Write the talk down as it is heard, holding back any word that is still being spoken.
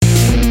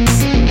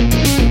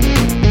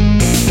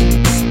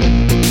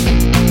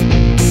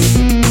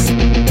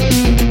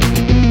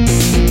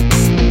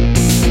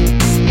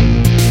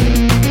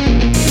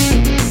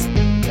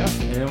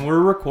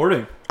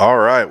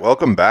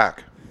Welcome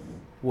back.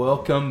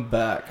 Welcome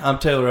back. I'm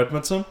Taylor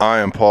Edmondson. I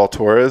am Paul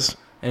Torres.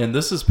 And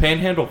this is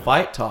Panhandle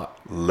Fight Talk.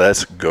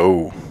 Let's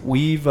go.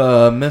 We've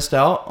missed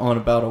out on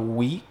about a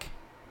week,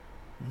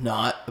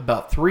 not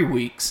about 3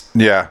 weeks.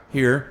 Yeah.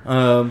 Here.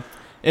 And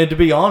to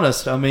be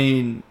honest, I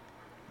mean,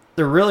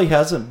 there really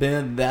hasn't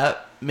been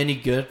that many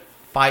good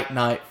fight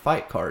night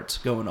fight cards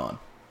going on.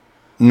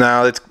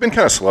 No, it's been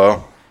kind of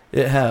slow.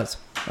 It has.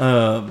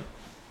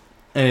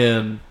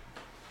 And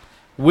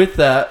with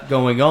that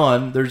going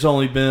on, there's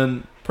only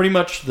been pretty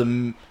much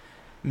the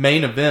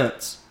main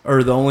events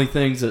are the only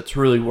things that's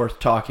really worth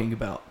talking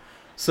about.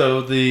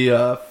 So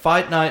the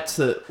fight nights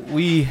that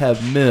we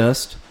have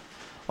missed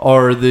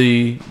are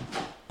the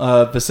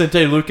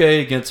Vicente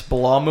Luque against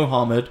Bilal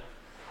Muhammad,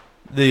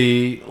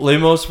 the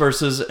Lemos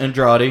versus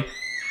Andrade,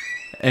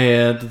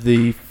 and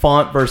the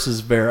Font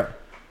versus Vera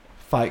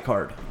fight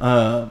card.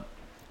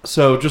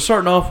 So just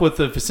starting off with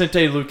the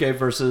Vicente Luque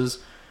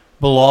versus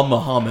Bilal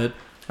Muhammad.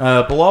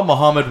 Bilal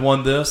Muhammad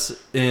won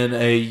this in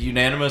a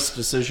unanimous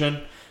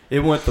decision.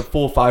 It went the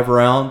full 5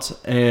 rounds,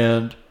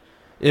 and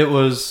it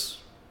was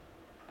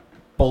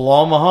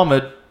Bilal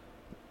Muhammad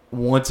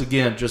once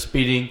again just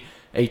beating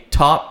a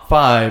top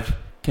 5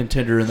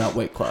 contender in that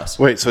weight class.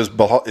 Wait, so is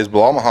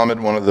Bilal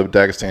Muhammad one of the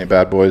Dagestani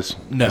bad boys?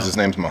 No. Because his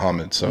name's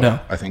Muhammad, so no,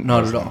 I think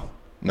not Muslim. at all.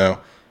 No.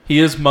 He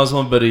is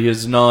Muslim, but he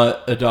is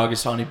not a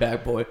Dagestani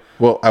bad boy.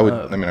 Well, I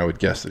would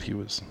guess that he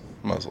was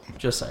Muslim.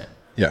 Just saying.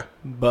 Yeah.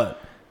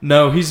 But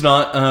no, he's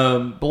not.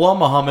 Bilal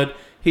Muhammad,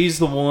 he's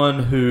the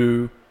one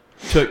who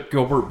took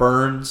Gilbert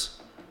Burns'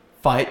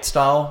 fight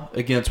style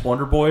against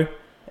Wonder Boy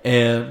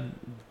and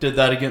did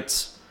that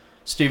against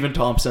Stephen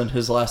Thompson,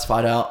 his last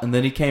fight out. And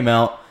then he came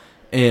out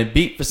and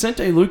beat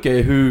Vicente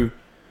Luque,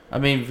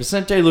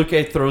 Vicente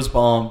Luque throws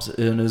bombs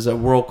and is a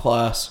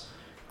world-class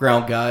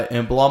ground guy.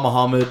 And Bilal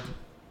Muhammad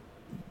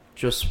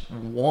just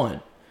won.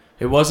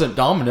 It wasn't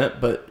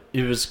dominant, but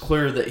it was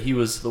clear that he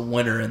was the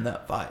winner in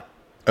that fight.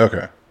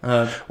 Okay.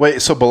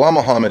 Wait, so Bilal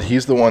Muhammad,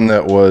 he's the one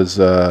that was...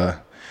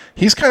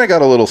 he's kind of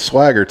got a little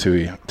swagger to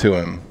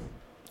him,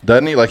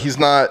 doesn't he? Like, he's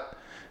not...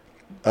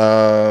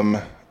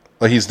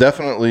 he's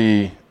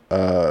definitely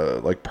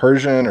like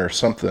Persian or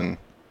something.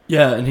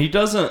 Yeah, and he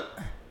doesn't...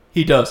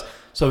 He does.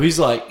 So he's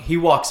like... He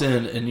walks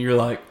in and you're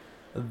like,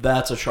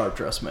 that's a sharp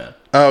dressed man.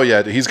 Oh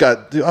yeah, he's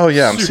got. Oh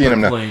yeah, I'm Super seeing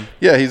him now. clean.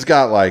 Yeah, he's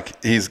got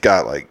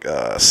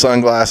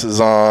sunglasses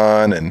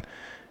on, and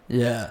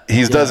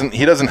he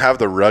doesn't have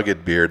the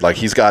rugged beard. Like,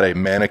 he's got a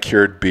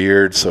manicured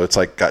beard, so it's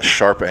like got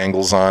sharp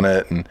angles on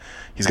it, and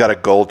he's got a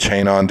gold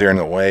chain on during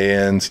the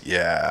weigh-ins.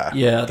 Yeah,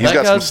 yeah, he's that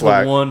got guy's some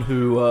swag. the one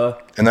who.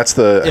 And that's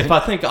the. If I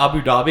think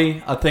Abu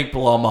Dhabi, I think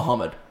Bilal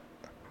Muhammad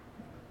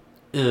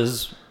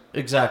is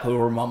exactly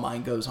where my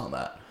mind goes on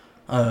that.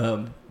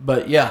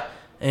 But yeah,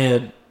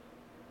 and.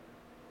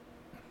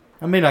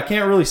 I mean, I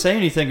can't really say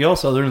anything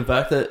else other than the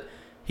fact that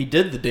he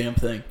did the damn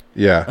thing.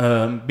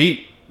 Yeah.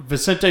 Beat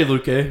Vicente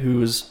Luque, who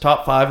was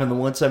top 5 in the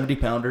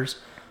 170-pounders.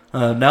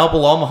 Now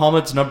Bilal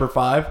Muhammad's number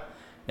 5.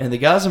 And the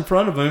guys in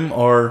front of him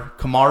are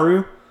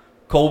Kamaru,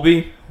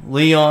 Colby,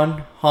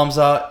 Leon,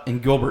 Hamzat,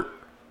 and Gilbert.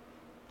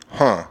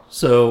 Huh.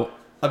 So,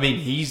 I mean,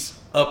 he's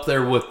up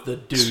there with the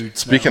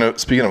dudes. Speaking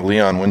of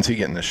Leon, when's he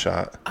getting this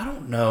shot? I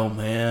don't know,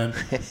 man.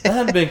 That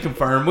hasn't been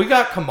confirmed. We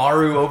got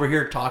Kamaru over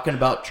here talking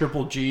about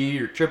Triple G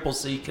or Triple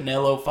C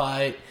Canelo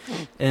fight,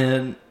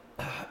 and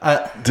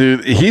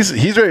dude, he's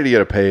ready to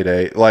get a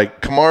payday.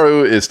 Like,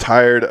 Kamaru is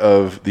tired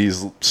of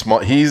these small.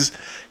 He's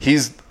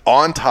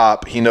on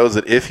top. He knows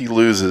that if he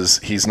loses,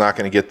 he's not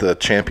going to get the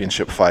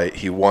championship fight.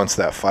 He wants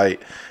that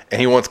fight,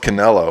 and he wants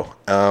Canelo.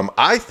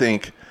 I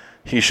think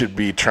he should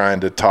be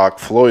trying to talk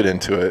Floyd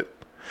into it.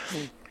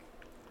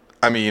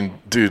 I mean,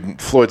 dude,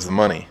 Floyd's the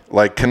money.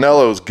 Like,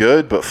 Canelo's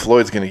good, but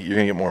you're gonna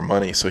get more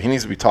money. So he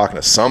needs to be talking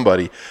to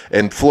somebody.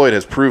 And Floyd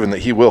has proven that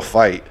he will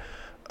fight.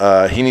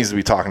 He needs to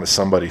be talking to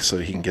somebody so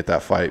that he can get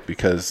that fight,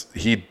 because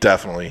he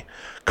definitely...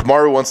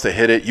 Kamaru wants to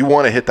hit it. You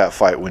want to hit that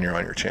fight when you're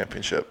on your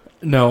championship.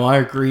 No, I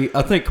agree.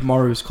 I think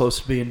Kamaru's close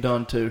to being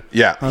done, too.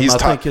 Yeah, I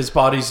think his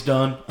body's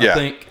done. Yeah. I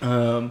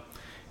think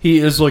he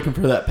is looking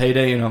for that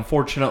payday, and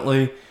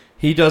unfortunately,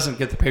 he doesn't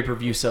get the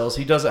pay-per-view sales.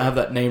 He doesn't have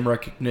that name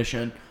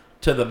recognition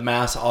to the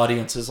mass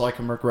audiences like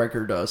a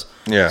McGregor does.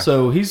 Yeah.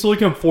 So he's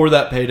looking for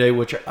that payday,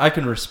 which I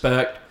can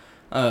respect.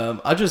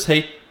 I just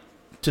hate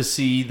to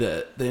see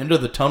that the end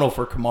of the tunnel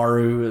for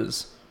Kamaru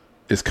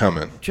is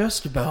coming.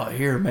 Just about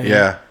here, man.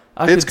 Yeah,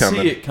 it's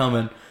coming. See it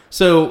coming.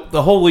 So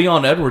the whole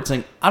Leon Edwards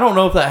thing, I don't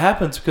know if that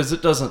happens because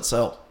it doesn't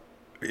sell.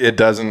 It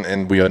doesn't,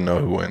 and we know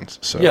who wins.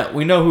 So yeah,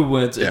 we know who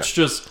wins. Yeah. It's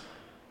just,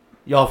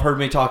 y'all have heard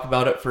me talk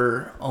about it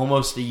for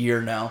almost a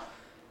year now.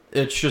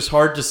 It's just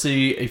hard to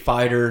see a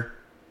fighter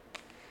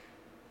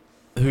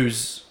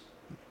who's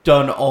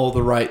done all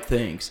the right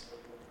things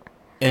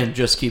and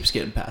just keeps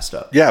getting passed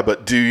up. Yeah,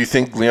 but do you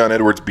think Leon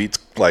Edwards beats,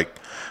 like,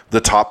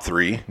 the top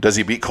 3? Does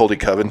he beat Colby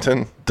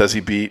Covington? Does he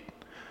beat...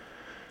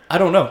 I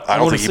don't know. I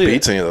don't think he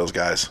beats any of those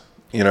guys.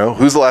 You know?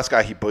 Who's the last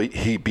guy he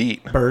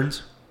beat?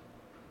 Burns.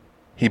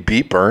 He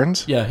beat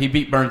Burns? Yeah, he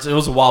beat Burns. It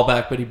was a while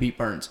back, but he beat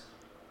Burns.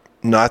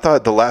 No, I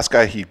thought the last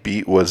guy he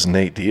beat was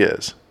Nate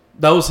Diaz.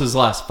 That was his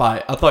last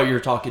fight. I thought you were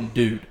talking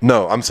dude.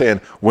 No, I'm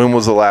saying who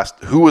was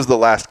the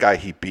last guy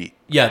he beat?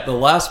 Yeah, the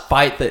last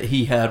fight that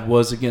he had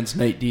was against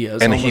Nate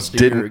Diaz. And he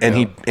didn't. And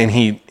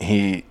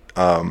he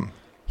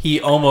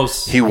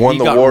won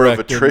the war of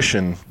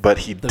attrition, but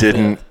he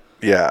didn't.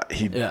 Yeah,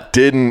 he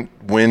didn't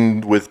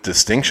win with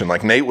distinction.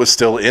 Like Nate was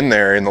still in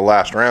there in the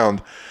last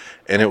round,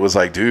 and it was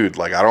like, dude,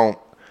 like I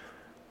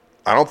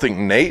don't think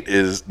Nate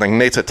is like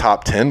Nate's a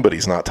top 10, but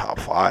he's not top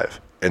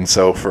 5. And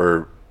so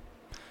for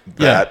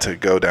that to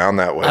go down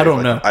that way, I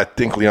don't know. I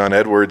think Leon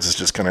Edwards is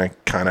just gonna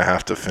kind of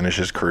have to finish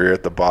his career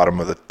at the bottom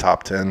of the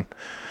top 10,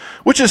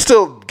 which is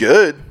still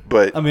good.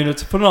 But I mean,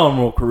 it's a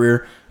phenomenal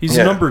careir. He's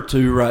number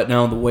 2 right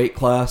now in the weight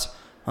class.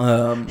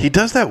 He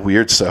does that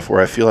weird stuff where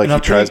I feel like he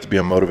tries to be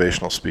a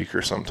motivational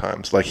speaker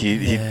sometimes. Like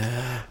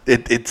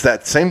it's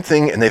that same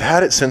thing, and they've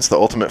had it since The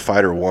Ultimate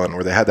Fighter 1,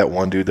 where they had that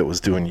one dude that was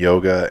doing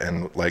yoga,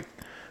 and like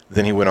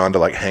then he went on to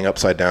like hang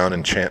upside down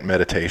and chant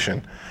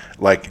meditation.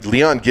 Like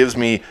Leon gives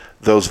me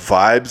those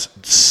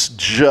vibes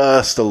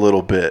just a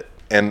little bit,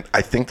 and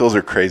I think those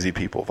are crazy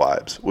people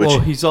vibes. Which, well,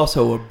 he's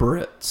also a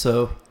Brit,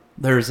 so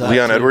there's that.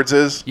 Leon Edwards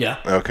is? Yeah.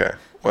 Okay.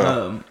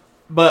 Well,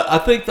 but I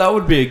think that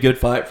would be a good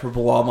fight for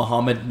Bilal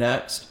Muhammad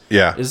next.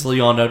 Yeah. Is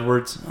Leon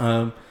Edwards.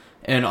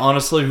 And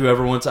honestly,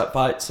 whoever wins that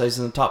fight stays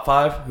in the top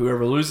 5.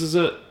 Whoever loses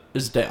it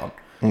is down.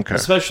 Okay.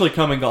 Especially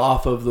coming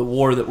off of the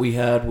war that we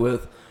had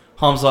with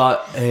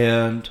Hamzat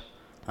and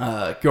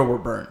Gilbert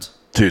Burns.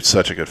 Dude,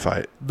 such a good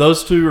fight.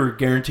 Those two are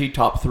guaranteed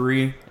top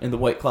 3 in the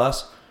weight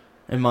class,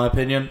 in my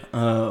opinion.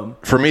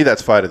 For me,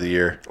 that's fight of the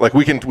year. Like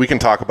we can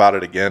talk about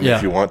it again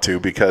if you want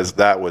to, because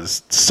that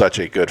was such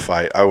a good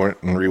fight. I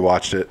went and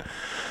rewatched it.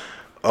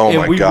 Oh my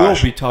gosh! And we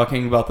will be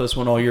talking about this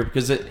one all year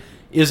because it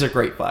is a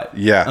great fight.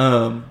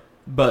 Yeah.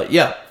 But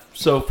yeah,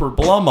 so for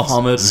Bilal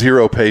Muhammad,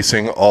 0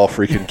 pacing, all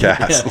freaking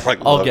gas.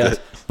 All gas.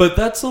 But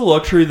that's the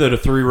luxury that a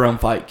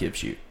 3-round fight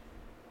gives you.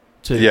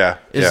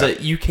 That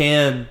you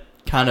can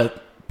kind of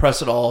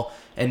press it all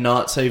and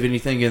not save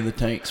anything in the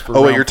tanks for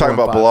wait, you're talking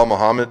about Bilal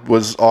Muhammad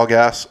was all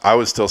gas? I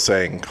was still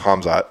saying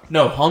Hamzat.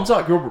 No,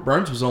 Hamzat Gilbert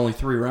Burns was only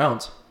 3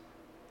 rounds.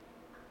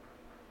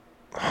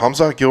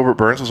 Hamzat Gilbert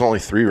Burns was only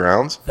 3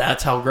 rounds?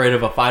 That's how great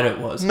of a fight it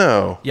was.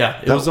 No.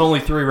 Yeah, it was only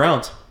 3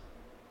 rounds.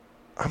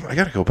 I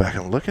got to go back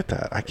and look at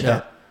that. I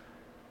can't. Yeah.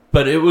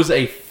 But it was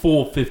a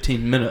full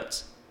 15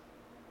 minutes.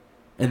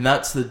 And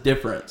that's the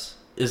difference,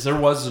 is there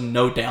was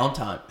no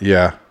downtime.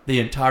 Yeah. The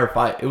entire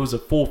fight. It was a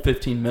full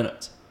 15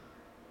 minutes.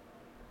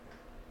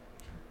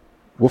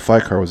 What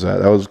fight card was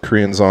that? That was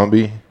Korean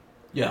Zombie?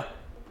 Yeah.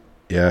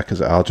 Yeah,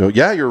 because Aljo.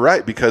 Yeah, you're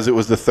right, because it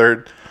was the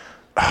third.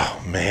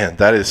 Oh, man,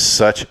 that is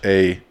such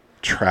a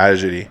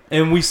tragedy.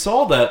 And we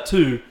saw that,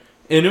 too.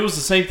 And it was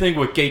the same thing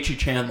with Gaethje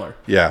Chandler.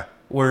 Yeah.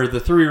 Where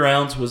the 3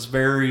 rounds was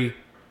very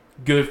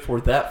good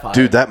for that fight.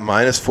 Dude, that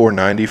minus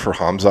 490 for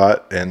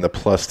Hamzat and the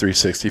plus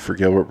 360 for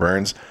Gilbert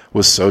Burns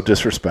was so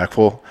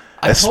disrespectful.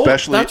 That's what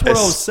I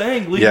was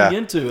saying leading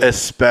into it.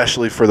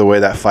 Especially for the way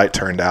that fight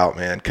turned out,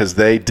 man, because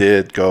they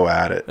did go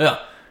at it. Yeah.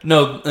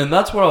 No, and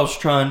that's what I was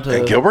trying to...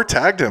 And Gilbert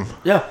tagged him.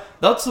 Yeah,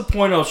 that's the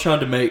point I was trying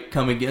to make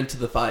coming into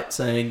the fight,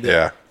 saying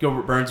that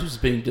Gilbert Burns was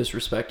being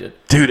disrespected.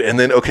 Dude, and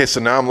then, okay, so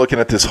now I'm looking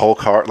at this whole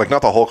card, like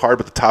not the whole card,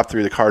 but the top 3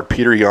 of the card.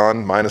 Peter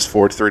Yan, minus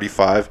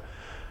 435,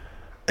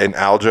 and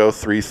Aljo,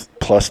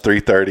 plus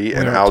 330,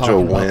 and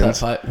Aljo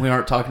wins. We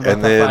aren't talking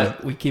about that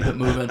fight. We keep it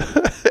moving.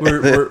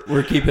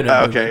 We're keeping it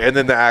moving. Okay, and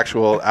then the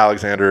actual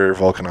Alexander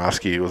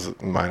Volkanovski was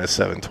minus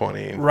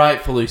 720.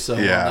 Rightfully so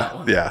on yeah, that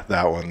one. Yeah,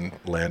 that one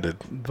landed.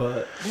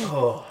 But,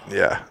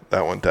 yeah,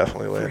 that one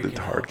definitely landed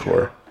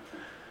hardcore.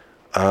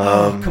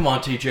 Come on,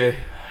 TJ.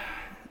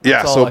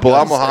 Yeah, so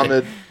Bilal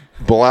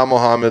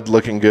Muhammad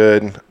looking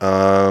good.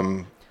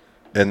 And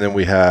then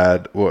we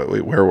had, where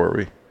were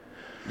we?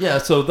 Yeah,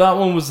 so that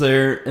one was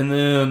there, and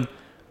then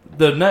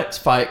the next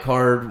fight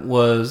card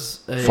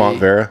was a... Font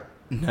Vera?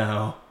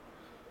 No.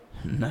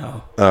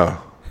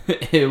 Oh.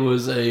 It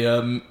was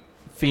a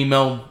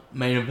female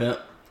main event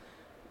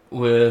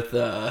with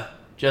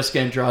Jessica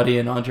Andrade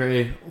and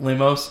Andre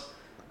Lemos.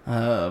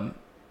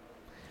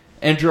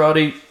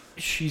 Andrade,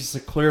 she's the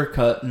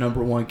clear-cut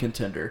number 1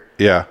 contender.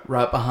 Yeah.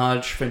 Right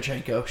behind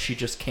Shevchenko. She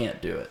just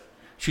can't do it.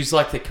 She's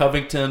like the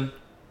Covington...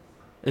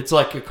 It's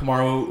like a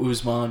Kamaru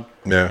Usman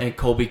and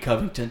Colby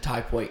Covington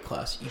type weight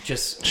class. She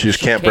just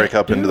can't break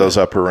up into those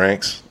upper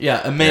ranks.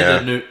 Yeah,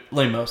 Amanda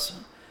Lemos.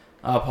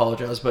 I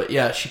apologize, but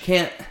yeah, she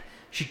can't.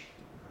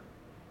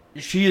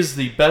 She is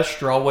the best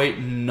strawweight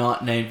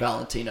not named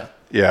Valentina.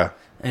 Yeah,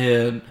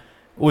 and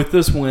with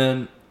this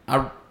win,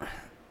 I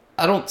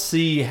don't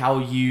see how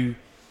you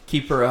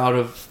keep her out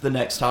of the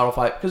next title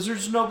fight because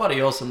there's nobody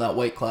else in that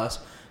weight class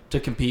to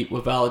compete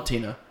with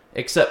Valentina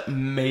except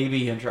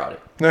maybe Andrade.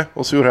 Yeah,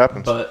 we'll see what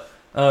happens. But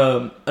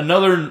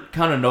another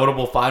kind of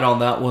notable fight on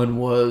that one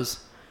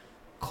was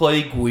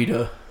Clay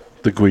Guida.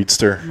 The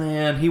Guidster.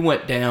 Man, he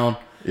went down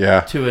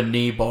to a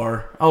knee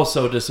bar. I was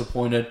so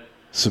disappointed.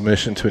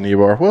 Submission to a knee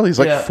bar. Well, he's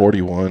like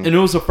 41. And it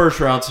was a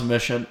first-round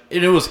submission.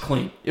 And it was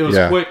clean. It was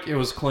quick. It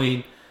was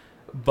clean.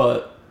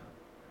 But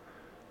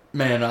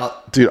Man,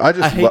 dude,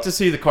 I hate to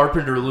see the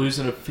Carpenter lose,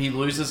 and if he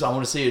loses, I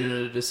want to see it in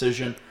a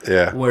decision.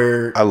 Yeah,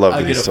 where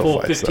I get a full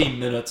 15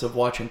 minutes of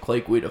watching Clay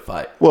Guida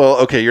fight. Well,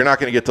 okay, you're not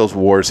going to get those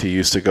wars he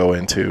used to go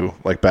into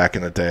like back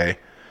in the day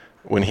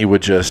when he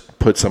would just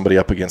put somebody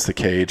up against the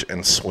cage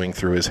and swing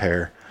through his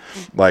hair.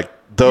 Like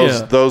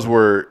those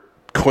were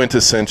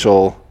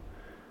quintessential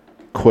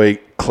Clay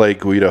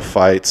Guida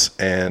fights,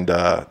 and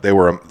they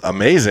were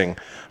amazing.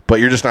 But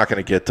you're just not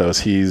going to get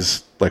those.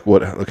 He's like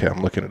what? Okay,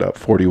 I'm looking it up.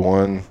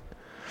 41.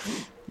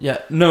 Yeah,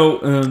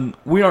 no,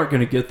 we aren't going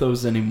to get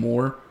those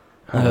anymore.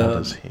 How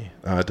old is he?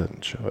 It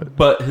doesn't show it.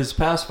 But his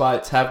past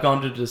fights have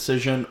gone to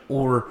decision,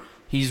 or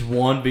he's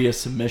won via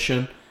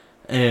submission,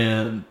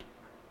 and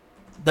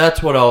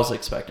that's what I was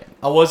expecting.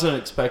 I wasn't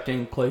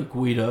expecting Clay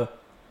Guida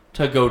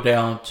to go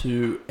down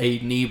to a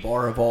knee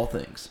bar of all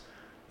things.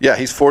 Yeah,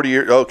 he's 40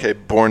 years. Okay,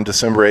 born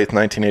December 8th,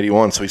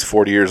 1981, so he's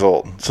 40 years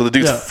old. So the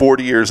dude's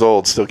 40 years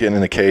old, still getting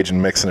in the cage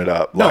and mixing it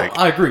up. No,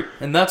 I agree,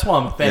 and that's why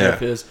I'm a fan of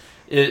his.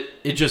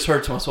 It just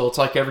hurts my soul. It's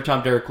like every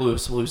time Derek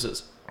Lewis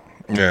loses.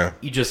 Yeah.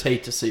 You just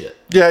hate to see it.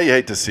 Yeah, you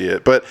hate to see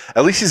it, but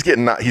at least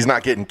he's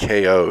not getting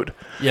KO'd.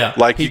 Yeah,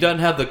 like he doesn't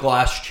have the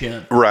glass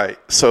chin. Right.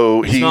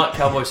 So he's not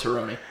Cowboy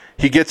Cerrone.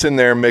 He gets in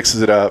there,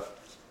 mixes it up.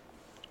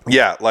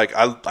 Yeah, like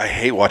I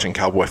hate watching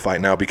Cowboy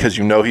fight now because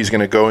you know he's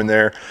going to go in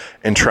there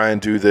and try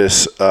and do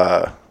this.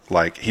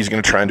 Like he's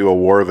going to try and do a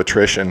war of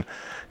attrition.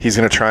 He's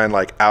going to try and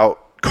like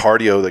out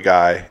cardio the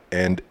guy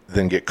and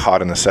then get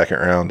caught in the second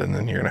round, and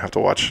then you're going to have to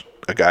watch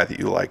a guy that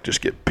you like just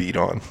get beat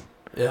on.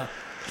 Yeah.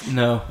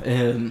 No,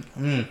 and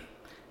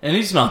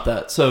he's not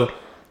that. So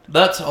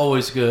that's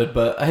always good,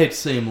 but I hate to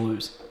see him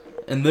lose.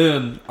 And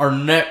then our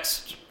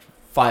next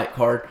fight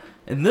card,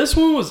 and this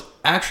one was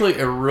actually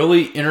a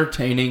really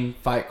entertaining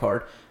fight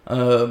card.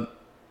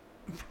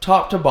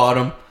 Top to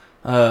bottom,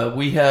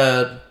 we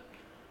had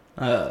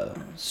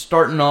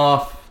starting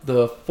off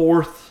the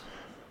fourth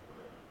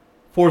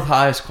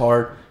highest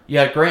card. You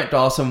had Grant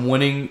Dawson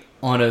winning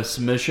on a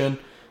submission.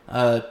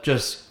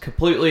 Just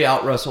completely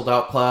out-wrestled,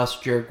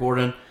 outclassed Jared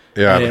Gordon.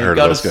 Yeah, I haven't heard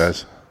of those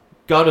guys.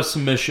 Got a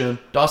submission.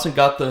 Dawson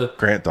got the...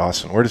 Grant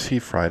Dawson. Where does he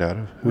fight out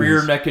of?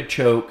 Rear naked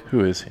choke.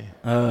 Who is he?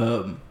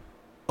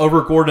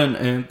 Over Gordon.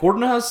 And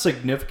Gordon has a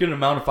significant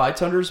amount of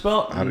fights under his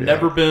belt.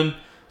 Never been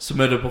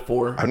submitted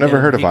before. I've never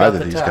heard of either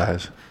of these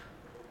guys.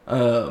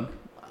 I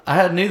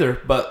hadn't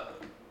either,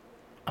 but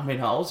I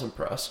mean, I was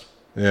impressed.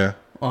 Yeah.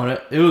 On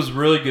it. It was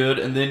really good.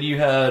 And then you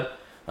had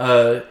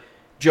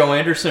Joe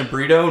Anderson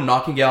Brito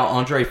knocking out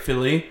Andre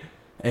Fili.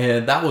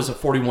 And that was a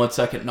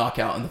 41-second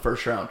knockout in the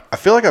first round. I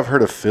feel like I've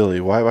heard of Philly.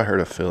 Why have I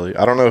heard of Philly?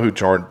 I don't know who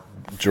George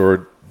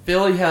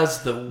Philly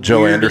has the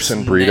Joe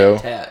Anderson Brito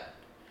tat.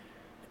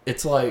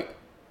 It's like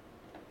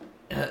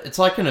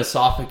an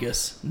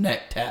esophagus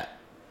neck tat.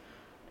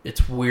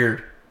 It's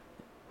weird.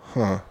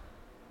 Huh.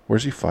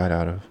 Where's he fight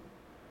out of?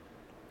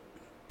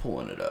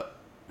 Pulling it up.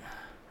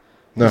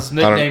 No, his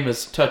nickname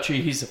is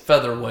Touchy. He's a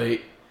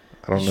featherweight.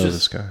 I don't know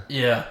this guy.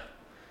 Yeah.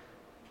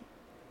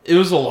 It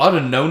was a lot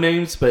of no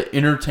names, but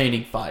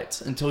entertaining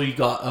fights until you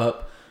got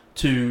up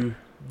to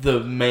the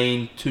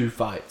main two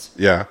fights.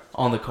 Yeah.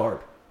 On the card.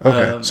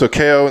 Okay. So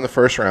KO in the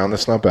first round.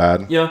 That's not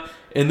bad. Yeah.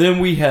 And then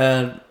we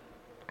had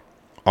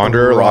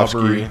Andre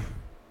Arlovsky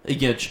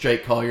against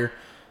Jake Collier.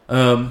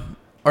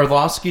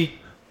 Arlovsky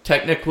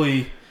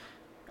technically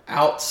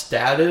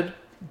outstatted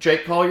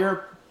Jake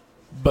Collier,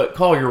 but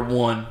Collier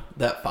won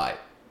that fight.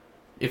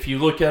 If you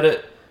look at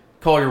it,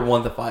 Collier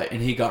won the fight,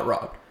 and he got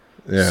robbed.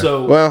 Yeah.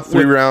 So,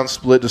 3-round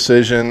split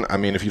decision. I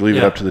mean, if you leave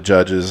it up to the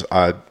judges,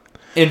 And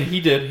he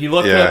did. He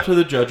left it up to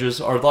the judges.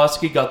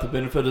 Arlovsky got the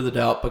benefit of the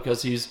doubt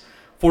because he's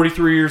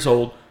 43 years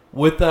old.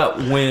 With that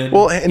win,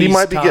 and he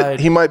might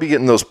be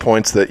getting those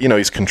points that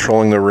he's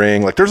controlling the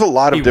ring. Like there's a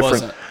lot of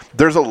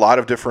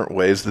different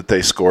ways that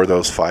they score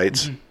those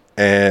fights,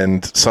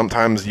 and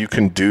sometimes you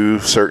can do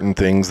certain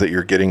things that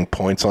you're getting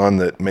points on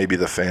that maybe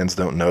the fans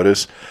don't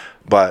notice,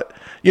 but.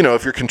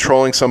 If you're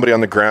controlling somebody on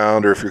the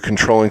ground or if you're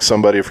controlling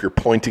somebody, if you're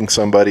pointing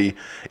somebody,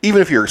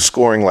 even if you're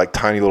scoring like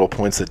tiny little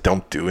points that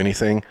don't do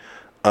anything,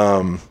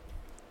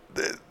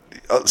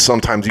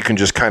 sometimes you can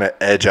just kind of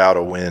edge out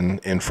a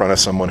win in front of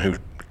someone who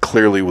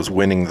clearly was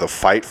winning the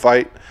fight.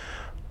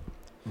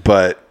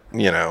 But,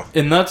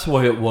 And that's the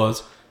way it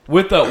was.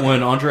 With that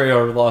win, Andre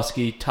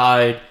Arlovsky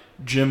tied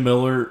Jim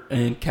Miller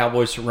and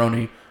Cowboy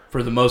Cerrone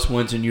for the most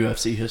wins in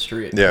UFC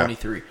history at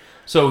 23.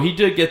 So he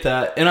did get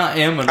that, and I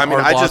am an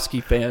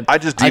Arlovsky fan. I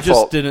just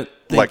didn't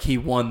think he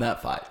won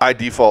that fight. I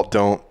default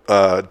don't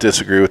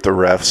disagree with the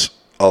refs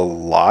a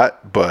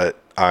lot, but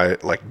I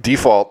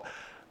default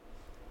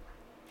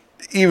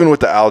even with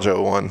the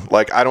Aljo one.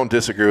 I don't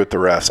disagree with the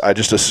refs. I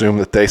just assume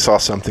that they saw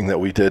something that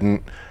we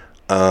didn't.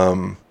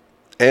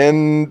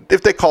 And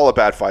if they call a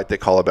bad fight, they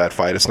call a bad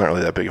fight. It's not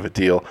really that big of a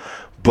deal.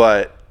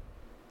 But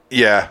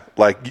yeah,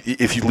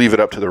 if you leave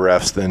it up to the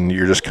refs, then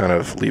you're just kind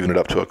of leaving it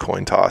up to a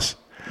coin toss.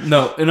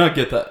 No, and I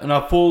get that, and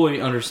I fully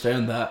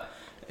understand that.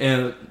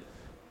 And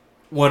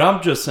what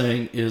I'm just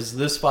saying is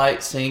this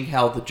fight, seeing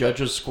how the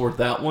judges scored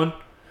that one,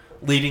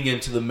 leading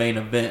into the main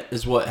event,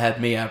 is what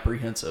had me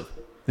apprehensive.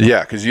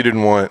 Yeah, because you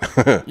didn't want.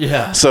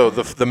 Yeah. So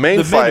the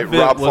main fight,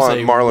 event Rob was Font,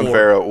 a Marlon war.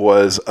 Vera,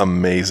 was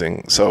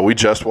amazing. So we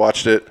just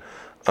watched it.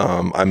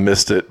 I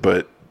missed it,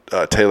 but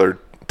Taylor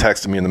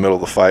texted me in the middle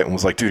of the fight and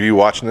was like, "Dude, are you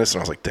watching this?" And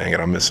I was like, "Dang it,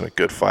 I'm missing a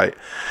good fight."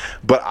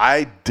 But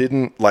I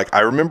didn't I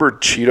remember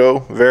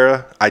Cheeto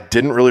Vera. I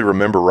didn't really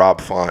remember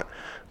Rob Font.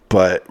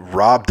 But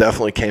Rob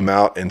definitely came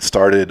out and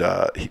started.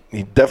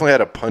 He definitely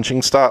had a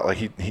punching style. Like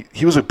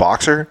he was a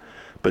boxer,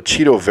 but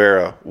Cheeto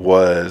Vera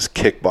was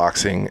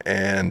kickboxing,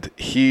 and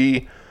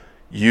he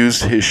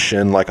used his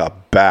shin like a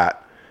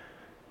bat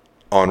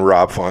on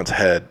Rob Font's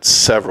head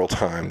several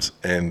times,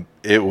 and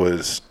it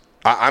was.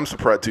 I'm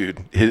surprised, dude.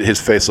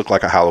 His face looked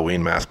like a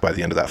Halloween mask by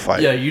the end of that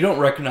fight. Yeah, you don't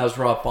recognize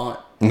Rob Font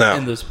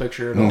in this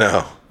picture at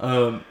all.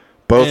 No.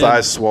 Both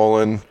eyes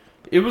swollen.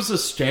 It was a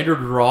standard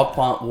Rob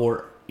Font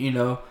war, you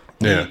know.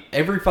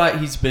 Every fight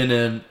he's been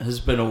in has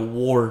been a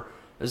war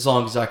as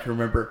long as I can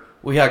remember.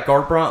 We had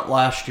Garbrandt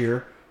last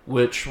year,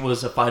 which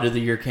was a Fight of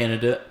the Year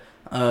candidate.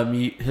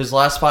 His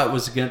last fight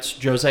was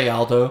against Jose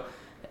Aldo,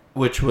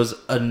 which was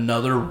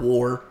another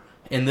war.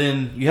 And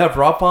then you have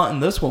Rob Font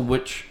in this one,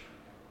 which,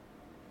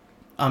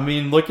 I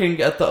mean,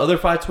 looking at the other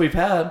fights we've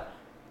had,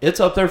 it's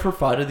up there for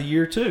Fight of the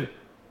Year too.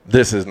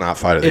 This is not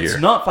Fight of the Year.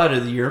 It's not Fight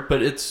of the Year,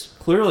 but it's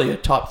clearly a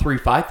top 3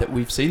 fight that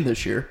we've seen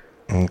this year.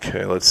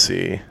 Okay, let's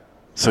see.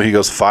 So he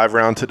goes 5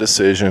 round to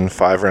decision,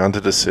 5 round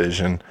to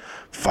decision,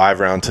 5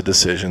 round to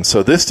decision.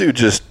 So this dude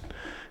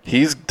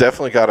he's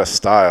definitely got a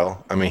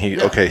style. I mean, he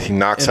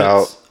knocks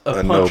out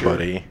a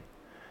nobody.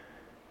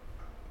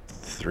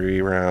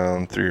 3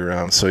 round.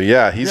 So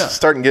yeah, he's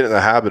starting to get in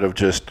the habit of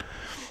just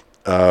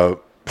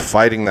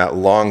fighting that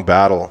long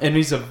battle. And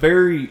it's a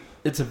very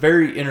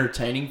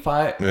entertaining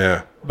fight.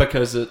 Yeah.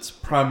 Because it's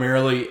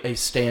primarily a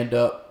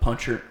stand-up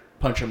punch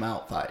 'em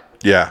out fight.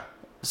 Yeah.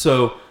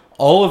 So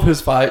all of his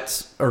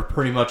fights are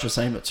pretty much the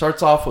same. It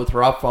starts off with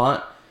Rob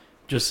Font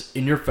just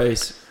in your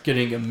face,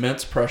 getting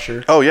immense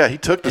pressure. Oh yeah, he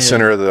took the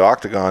center of the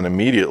octagon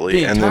immediately.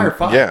 The entire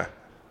fight. Yeah.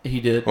 He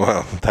did.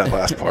 Well, that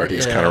last part,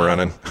 he's kind of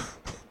running.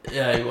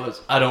 Yeah, he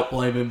was. I don't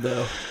blame him,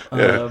 though.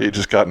 Yeah, he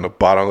just got in the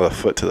bottom of the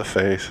foot to the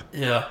face.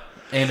 Yeah,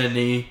 and a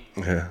knee.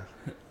 Yeah.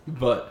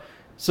 But,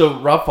 so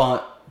Rob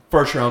Font,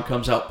 first round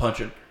comes out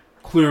punching.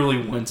 Clearly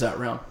wins that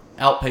round.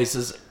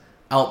 Outmatches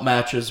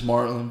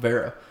Marlon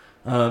Vera.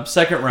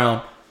 Second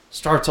round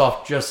starts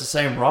off just the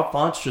same. Rob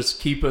Font's just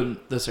keeping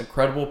this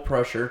incredible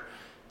pressure,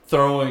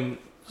 throwing.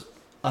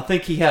 I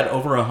think he had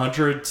over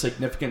 100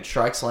 significant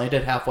strikes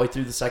landed halfway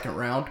through the second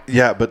round.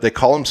 Yeah, but they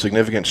call them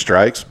significant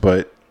strikes,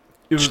 but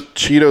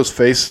Cheeto's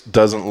face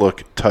doesn't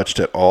look touched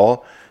at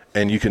all,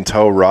 and you can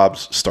tell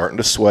Rob's starting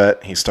to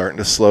sweat. He's starting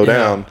to slow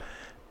down,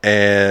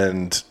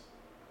 and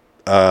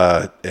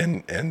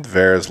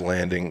Vera's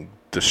landing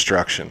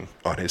destruction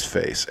on his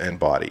face and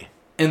body.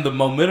 And the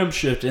momentum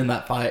shift in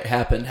that fight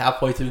happened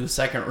halfway through the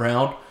second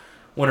round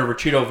whenever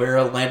Cheeto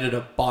Vera landed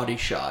a body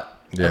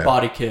shot, a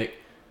body kick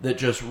that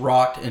just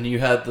rocked, and you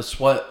had the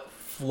sweat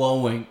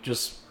flowing,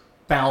 just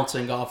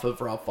bouncing off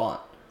of Rob Font.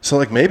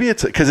 So, maybe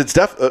it's because it's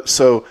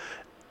so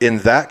in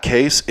that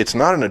case, it's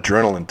not an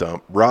adrenaline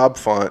dump. Rob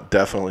Font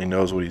definitely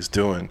knows what he's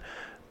doing,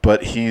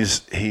 but he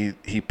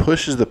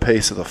pushes the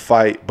pace of the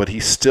fight, but he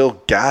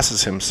still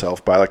gasses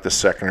himself by the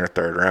second or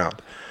third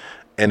round.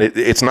 And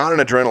it's not an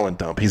adrenaline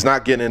dump. He's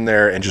not getting in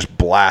there and just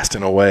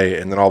blasting away,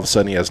 and then all of a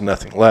sudden he has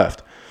nothing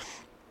left.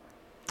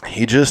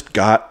 He just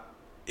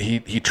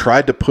he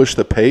tried to push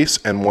the pace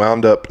and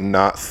wound up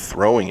not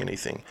throwing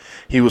anything.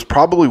 He was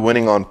probably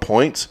winning on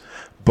points,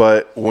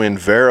 but when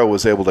Vera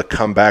was able to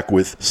come back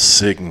with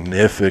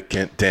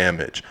significant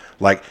damage,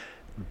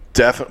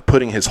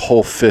 putting his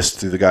whole fist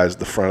through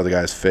the front of the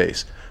guy's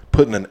face,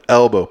 putting an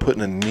elbow,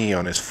 putting a knee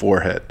on his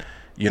forehead,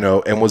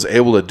 and was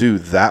able to do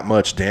that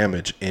much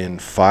damage in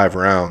 5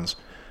 rounds.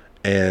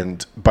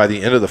 And by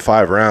the end of the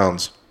 5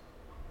 rounds,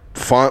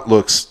 Font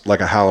looks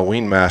like a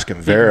Halloween mask,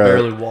 and Vera can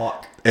barely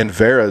walk. And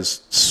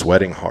Vera's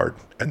sweating hard,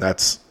 and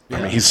that's. I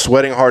mean, he's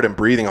sweating hard and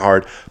breathing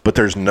hard, but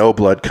there's no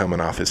blood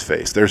coming off his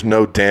face. There's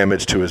no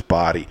damage to his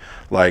body.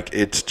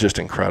 It's just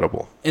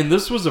incredible. And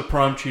this was a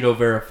prime Cheeto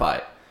Vera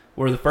fight,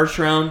 where the first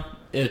round,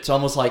 it's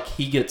almost like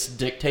he gets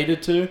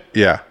dictated to.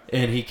 Yeah.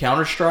 And he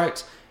counter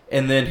strikes,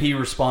 and then he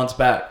responds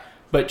back.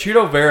 But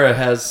Cheeto Vera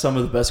has some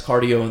of the best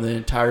cardio in the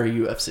entire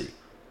UFC.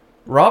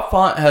 Rob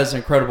Font has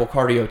incredible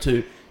cardio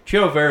too.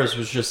 Cheeto Vera's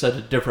was just at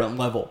a different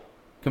level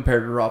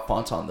compared to Rob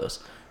Font's on this.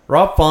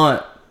 Rob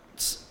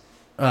Font's,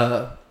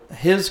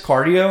 his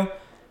cardio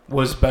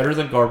was better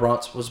than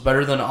Garbrandt's, was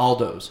better than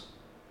Aldo's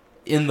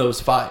in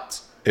those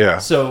fights. Yeah.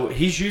 So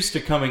he's used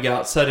to coming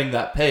out, setting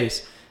that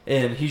pace,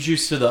 and he's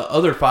used to the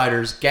other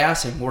fighters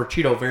gassing where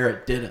Cheeto Vera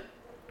didn't.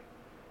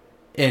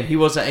 And he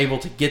wasn't able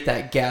to get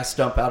that gas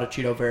dump out of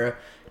Cheeto Vera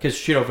because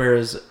Cheeto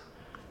Vera's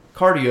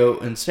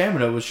cardio and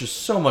stamina was just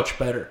so much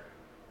better.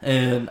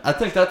 And I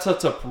think that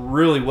sets up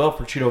really well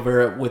for Cheeto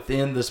Vera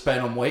within this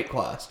bantam weight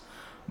class.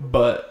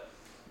 But,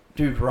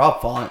 dude,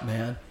 Rob Font,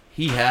 man,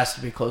 he has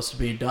to be close to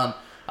being done.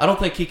 I don't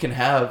think he can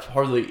have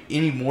hardly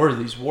any more of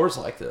these wars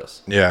like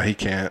this. Yeah, he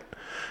can't.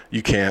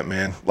 You can't,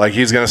 man. Like,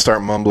 he's going to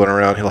start mumbling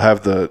around. He'll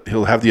have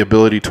the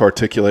ability to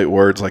articulate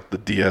words like the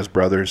Diaz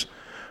brothers,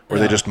 where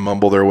they just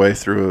mumble their way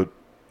through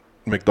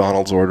a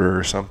McDonald's order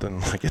or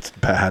something. Like, it's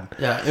bad.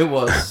 Yeah, it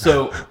was.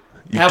 So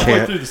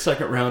halfway through the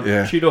second round,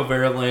 Chito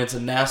Vera lands a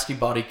nasty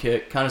body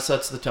kick, kind of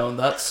sets the tone.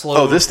 That's slow.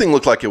 Oh, this thing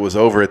looked like it was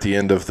over at the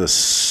end of the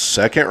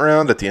second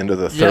round, at the end of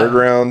the third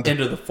round,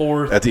 into the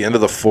fourth, at the end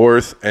of the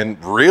fourth,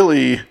 and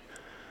really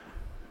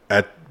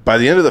by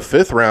the end of the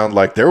fifth round,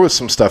 like, there was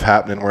some stuff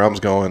happening where I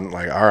was going,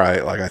 like, all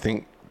right, like, I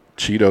think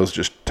Cheeto's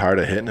just tired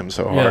of hitting him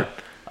so hard.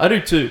 I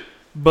do too.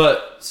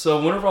 But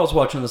so whenever I was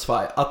watching this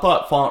fight, I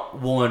thought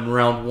Font won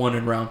round 1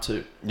 and round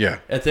 2. Yeah.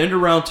 At the end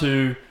of round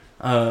 2,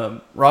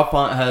 Rob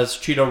Font has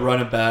Cheeto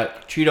running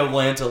back. Cheeto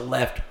lands a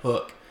left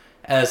hook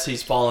as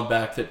he's falling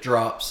back that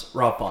drops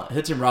Rob Font.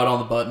 Hits him right on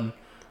the button.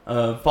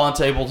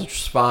 Font's able to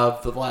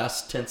survive the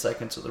last 10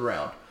 seconds of the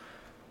round.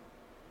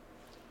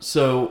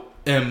 So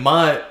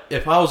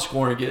if I was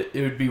scoring it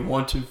would be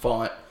 1-2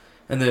 Font.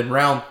 And then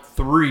round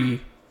 3,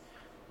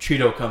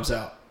 Cheeto comes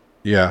out.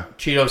 Yeah.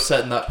 Cheeto's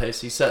setting that pace.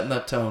 He's setting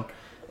that tone.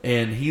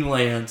 And he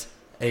lands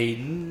a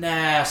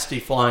nasty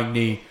flying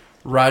knee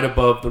right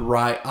above the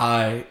right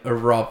eye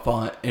of Rob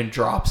Font and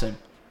drops him.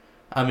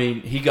 I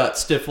mean, he got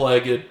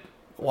stiff-legged,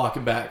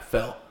 walking back,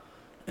 fell.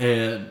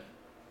 And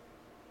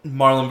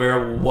Marlon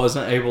Vera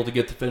wasn't able to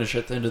get the finish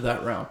at the end of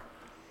that round.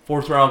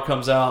 Fourth round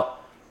comes out.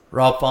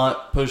 Rob Font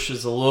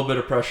pushes a little bit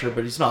of pressure,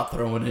 but he's not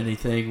throwing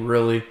anything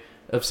really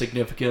of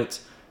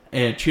significance.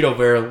 And Chito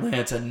Vera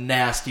lands a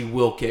nasty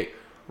wheel kick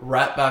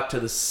right back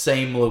to the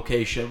same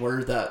location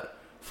where that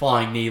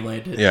flying knee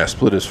landed. Yeah,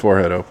 split his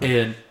forehead open.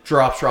 And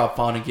drops Rob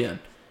Font again.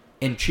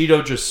 And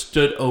Cheeto just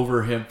stood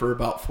over him for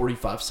about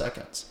 45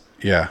 seconds.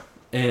 Yeah.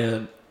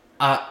 And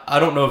I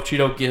don't know if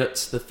Cheeto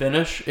gets the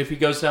finish if he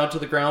goes down to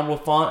the ground with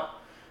Font,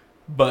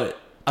 but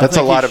that's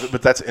a lot of it,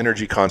 but that's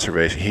energy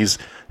conservation.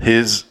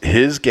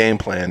 His game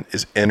plan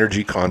is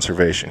energy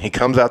conservation. He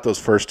comes out those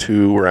first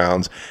 2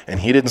 rounds,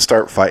 and he didn't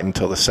start fighting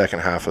until the second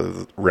half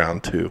of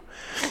round 2.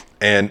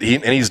 And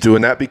he's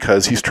doing that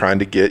because he's trying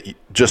to get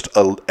just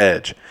an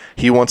edge.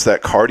 He wants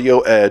that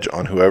cardio edge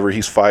on whoever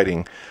he's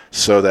fighting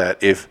so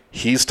that if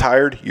he's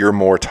tired, you're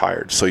more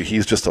tired. So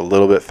he's just a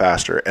little bit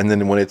faster. And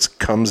then when it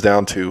comes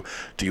down to,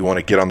 do you want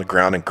to get on the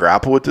ground and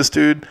grapple with this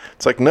dude?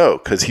 It's like, no,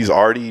 because he's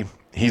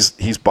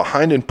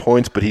behind in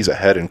points, but he's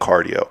ahead in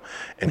cardio.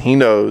 And he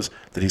knows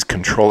that he's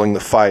controlling the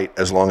fight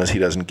as long as he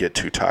doesn't get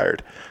too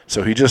tired.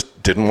 So he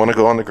just didn't want to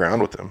go on the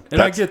ground with him.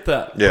 And I get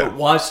that. Yeah. But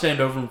why stand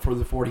over him for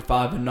the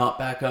 45 and not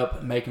back up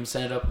and make him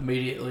stand up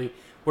immediately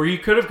where you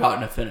could have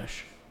gotten a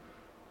finish?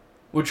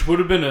 Which would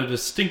have been a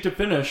distinctive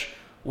finish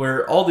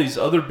where all these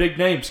other big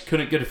names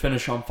couldn't get a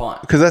finish on Font.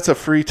 Because that's a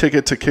free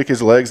ticket to kick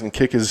his legs and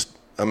kick his...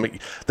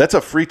 that's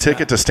a free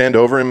ticket to stand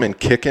over him and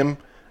kick him,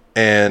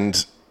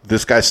 and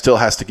this guy still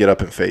has to get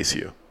up and face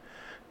you.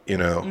 You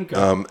know?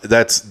 Okay.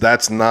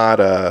 That's not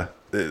a...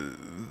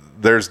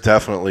 there's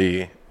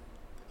definitely...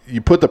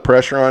 You put the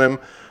pressure on him,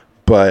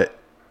 but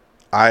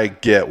I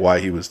get why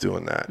he was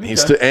doing that. Okay.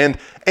 He's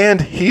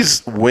and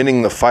he's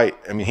winning the fight.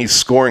 I mean, he's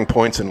scoring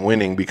points and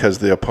winning because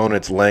the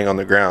opponent's laying on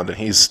the ground and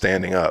he's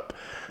standing up.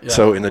 Yeah.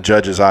 So in the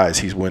judge's eyes,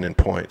 he's winning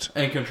points.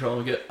 And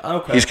controlling it.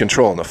 Okay. He's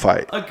controlling the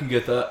fight. I can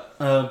get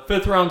that.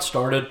 Fifth round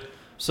started.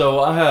 So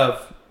I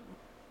have,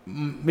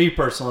 me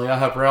personally, I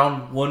have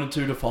round 1 and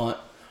 2 to Font,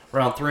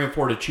 round 3 and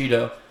 4 to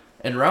Cheeto,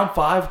 and round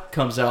 5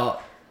 comes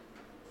out,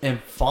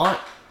 and Font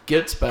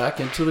gets back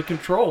into the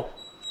control.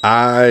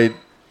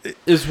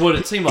 Is what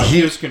it seemed like.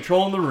 He was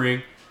controlling the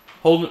ring,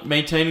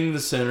 maintaining the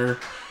center.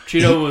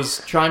 Cheeto was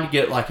trying to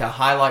get like a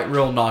highlight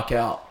reel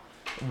knockout.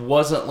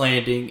 Wasn't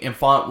landing, and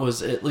Font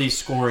was at least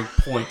scoring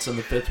points in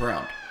the 5th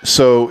round.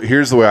 So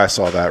here's the way I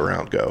saw that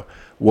round go.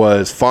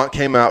 Was Font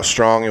came out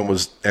strong and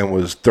was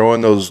throwing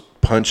those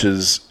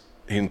punches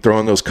and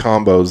throwing those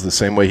combos the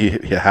same way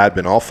he had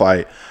been all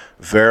fight.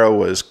 Vera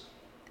was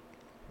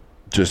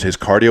just, his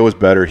cardio was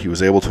better. He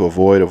was able to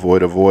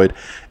avoid.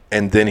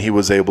 And then he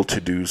was able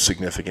to do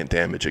significant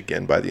damage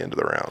again by the end of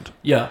the round.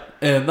 Yeah,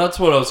 and that's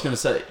what I was going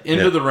to say. End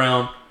of the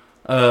round,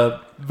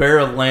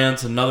 Vera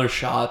lands another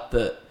shot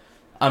that,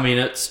 I mean,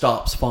 it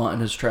stops Font in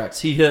his tracks.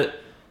 He hit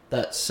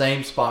that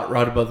same spot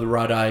right above the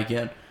right eye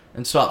again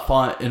and stopped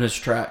Font in his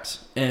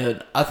tracks.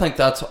 And I think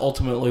that's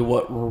ultimately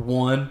what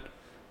won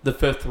the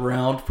 5th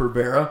round for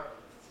Vera.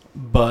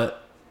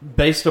 But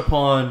based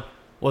upon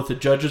what the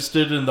judges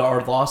did in the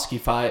Arlovsky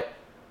fight,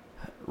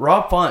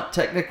 Rob Font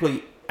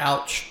technically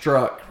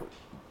outstruck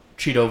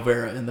Chito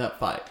Vera in that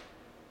fight.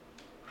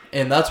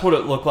 And that's what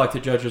it looked like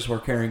the judges were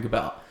caring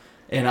about.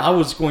 And I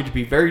was going to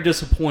be very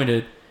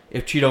disappointed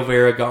if Chito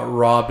Vera got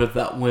robbed of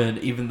that win,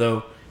 even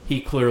though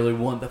he clearly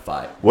won the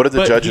fight. What did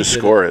the judges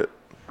score it?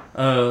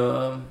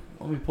 Let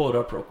me pull it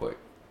up real quick.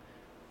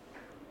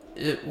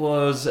 It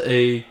was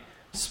a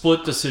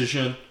split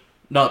decision.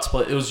 Not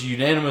split. It was a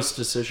unanimous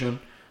decision.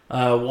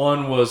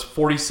 One was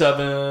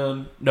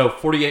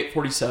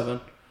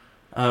 48-47.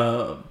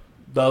 The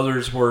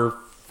others were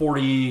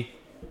 48-41.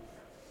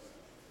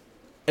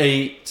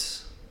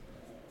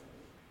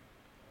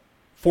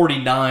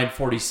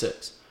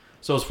 49-46.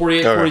 So it's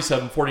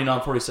 48-47,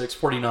 49-46,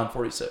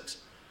 49-46.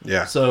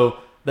 Yeah. So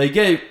they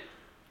gave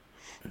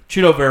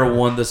Chito Vera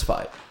won this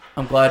fight.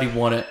 I'm glad he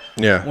won it.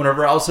 Yeah.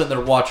 Whenever I was sitting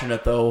there watching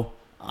it, though,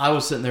 I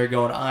was sitting there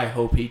going, I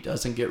hope he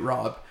doesn't get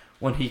robbed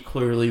when he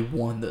clearly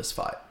won this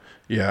fight.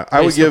 Yeah,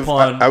 I would give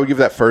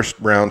that first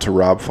round to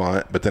Rob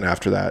Font, but then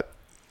after that,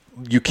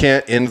 you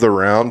can't end the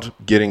round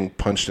getting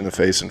punched in the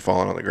face and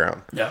falling on the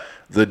ground. Yeah.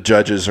 The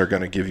judges are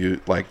going to give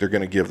you, they're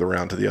going to give the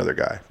round to the other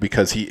guy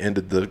because he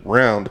ended the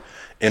round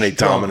in a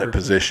dominant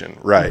position.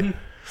 Right.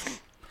 Mm-hmm.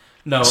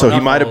 No. So he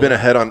might have been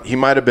ahead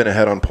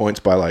on points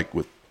by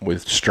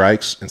with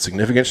strikes and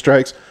significant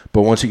strikes,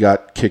 but once he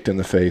got kicked in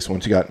the face,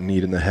 once he got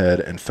kneed in the head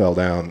and fell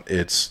down,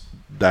 it's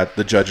that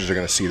the judges are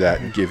going to see that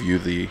and give you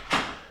the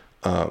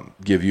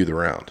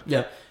round.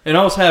 Yeah. And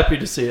I was happy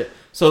to see it.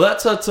 So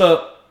that sets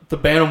up the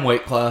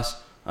bantamweight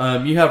class.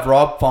 You have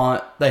Rob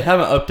Font. They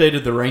haven't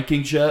updated the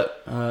rankings yet,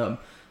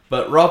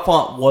 but Rob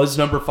Font was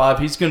number 5.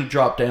 He's going to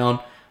drop down.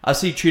 I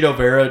see Chito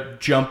Vera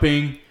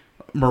jumping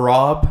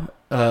Merab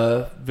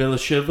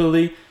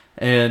Vilashvili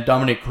and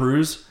Dominic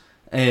Cruz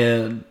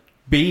and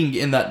being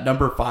in that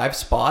number 5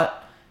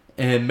 spot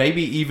and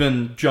maybe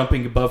even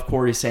jumping above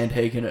Corey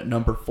Sandhagen at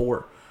number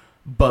 4.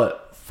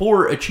 But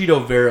for a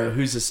Chito Vera,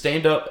 who's a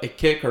stand-up, a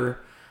kicker,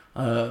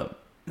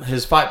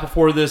 his fight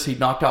before this, he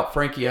knocked out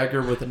Frankie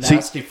Edgar with a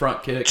nasty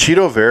front kick.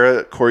 Chito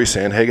Vera, Corey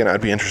Sandhagen,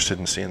 I'd be interested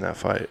in seeing that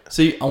fight.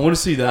 See, I want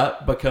to see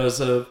that because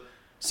of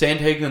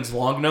Sandhagen's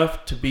long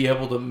enough to be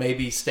able to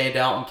maybe stand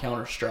out and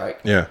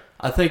counter-strike. Yeah.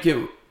 I think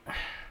it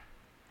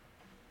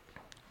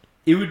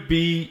would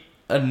be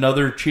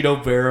another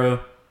Chito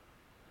Vera,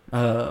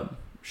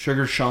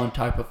 Sugar Sean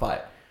type of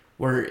fight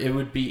where it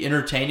would be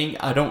entertaining.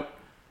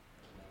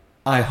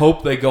 I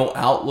hope they go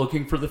out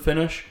looking for the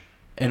finish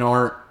and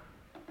aren't.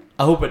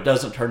 I hope it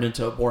doesn't turn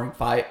into a boring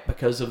fight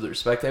because of the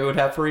respect they would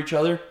have for each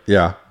other.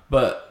 Yeah.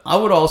 But I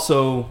would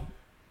also.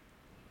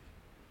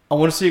 I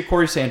want to see a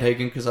Corey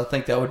Sandhagen because I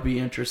think that would be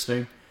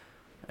interesting.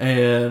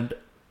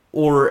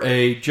 Or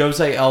a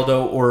Jose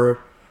Aldo or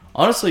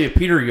honestly a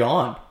Peter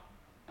Yan.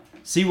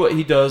 See what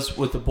he does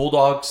with the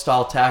Bulldog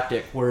style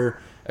tactic where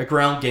a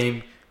ground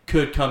game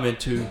could come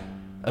into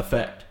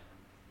effect.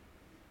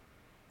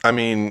 I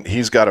mean,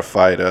 he's got to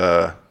fight. He's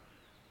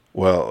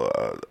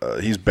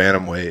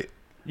bantamweight.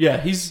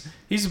 Yeah, he's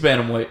a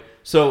bantamweight.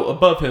 So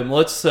above him,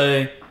 let's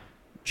say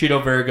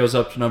Chito Vera goes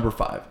up to number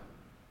 5.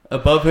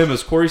 Above him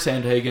is Corey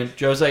Sandhagen,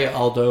 Jose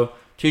Aldo,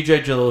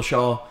 TJ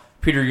Dillashaw,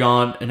 Peter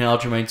Yan, and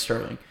Aljamain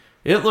Sterling.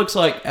 It looks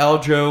like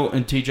Aljo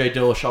and TJ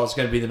Dillashaw is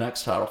going to be the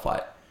next title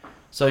fight.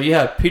 So you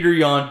have Peter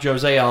Yan,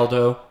 Jose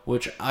Aldo,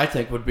 which I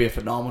think would be a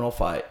phenomenal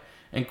fight,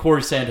 and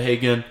Corey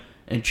Sandhagen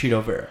and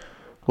Chito Vera.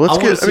 Why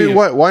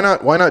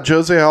not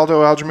Jose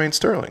Aldo, Aljamain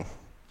Sterling?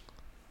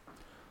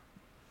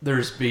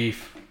 There's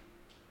beef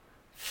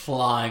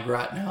flying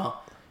right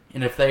now,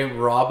 and if they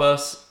rob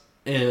us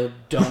and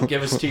don't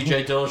give us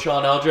TJ Dillashaw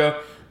and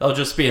Aljo, that'll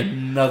just be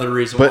another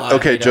reason why. But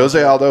okay,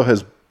 Jose Aldo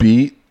has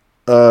beat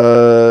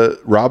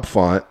Rob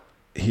Font.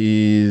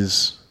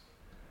 He's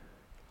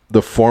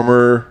the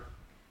former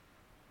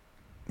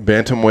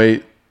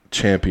bantamweight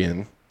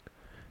champion.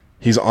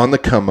 He's on the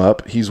come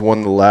up. He's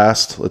won the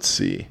last, let's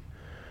see,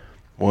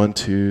 1,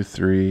 2,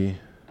 3.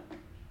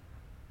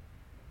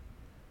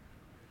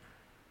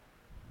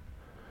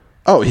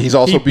 Oh, he's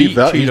also beat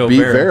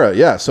Vera.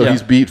 Yeah, so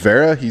he's beat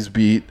Vera. He's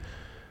beat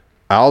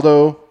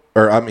Aldo,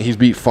 he's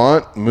beat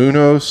Font,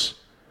 Munoz.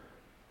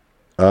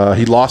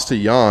 He lost to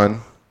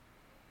Yan.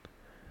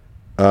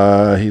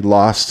 He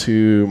lost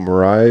to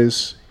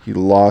Moraes. He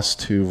lost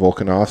to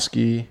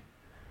Volkanovski.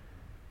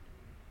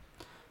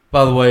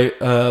 By the way,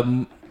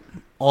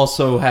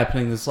 also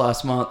happening this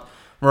last month,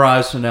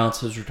 Moraes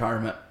announced his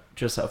retirement.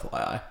 Just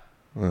FYI.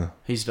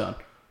 He's done.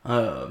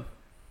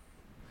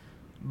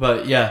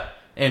 But yeah,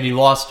 and he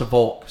lost to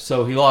Volk.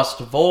 So he lost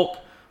to Volk,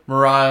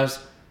 Moraes,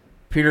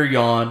 Peter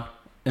Yan,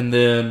 and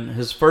then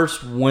his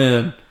first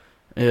win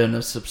in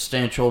a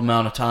substantial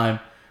amount of time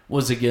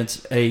was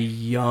against a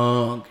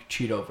young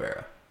Chito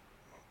Vera.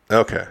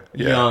 Okay.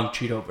 Yeah. Young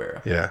Chito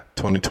Vera. Yeah,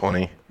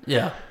 2020.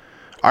 Yeah.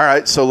 All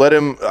right, so let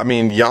him. I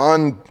mean,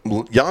 Yan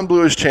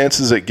blew his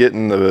chances at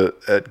getting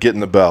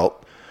the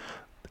belt,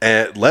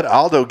 and let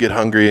Aldo get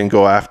hungry and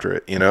go after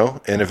it. And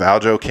if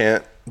Aljo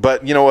can't,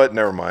 but you know what?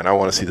 Never mind. I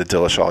want to see the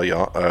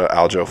Dillashaw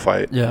Aljo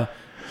fight. Yeah.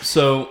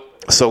 So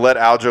let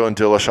Aljo and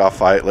Dillashaw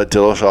fight. Let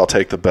Dillashaw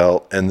take the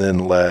belt, and then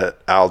let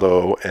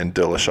Aldo and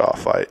Dillashaw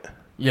fight.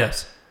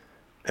 Yes.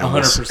 And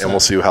 100%. We'll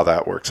see how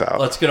that works out.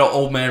 Let's get an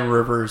Old Man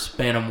Rivers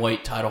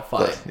bantamweight title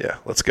fight.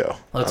 Let's go.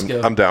 Let's go.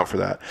 I'm down for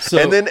that. So,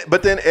 and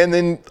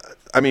then,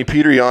 I mean,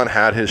 Peter Yan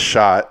had his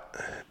shot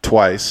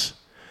twice.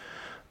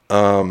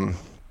 I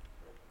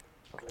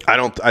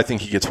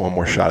think he gets one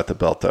more shot at the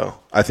belt, though.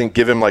 I think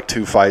give him like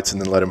 2 fights and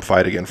then let him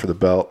fight again for the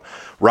belt.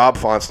 Rob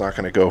Font's not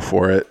going to go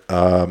for it.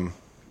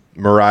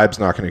 Merab's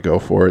not going to go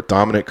for it.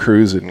 Dominic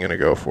Cruz isn't going to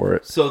go for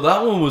it. So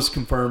that one was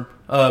confirmed.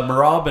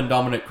 Merab and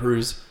Dominic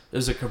Cruz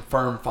is a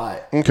confirmed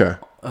fight. Okay.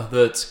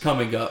 That's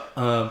coming up.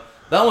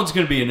 That one's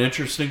going to be an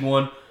interesting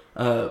one.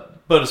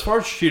 But as far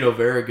as Chito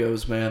Vera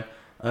goes, man,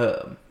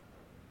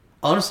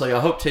 honestly, I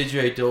hope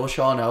TJ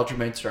Dillashaw and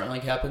Aljamain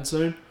Sterling happen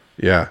soon.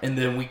 Yeah. And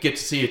then we get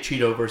to see a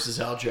Chito versus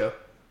Aljo.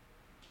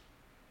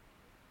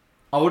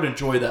 I would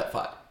enjoy that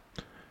fight.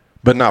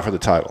 But not for the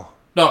title.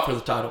 Not for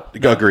the title.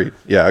 No. Agreed.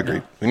 Yeah,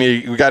 agreed. No.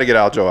 We got to get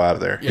Aljo out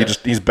of there. Yeah.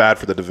 He's bad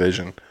for the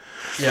division.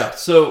 Yeah.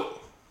 So,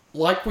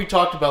 like we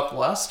talked about the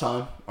last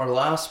time, our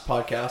last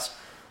podcast,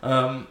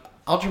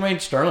 Aljamain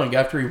Sterling,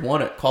 after he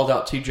won it, called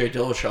out TJ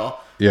Dillashaw.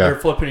 Yeah. They're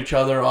flipping each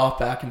other off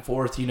back and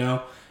forth,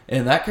 and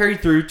that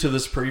carried through to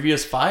this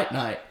previous fight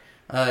night.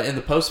 In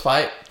the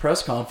post-fight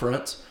press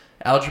conference,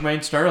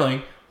 Aljamain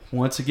Sterling,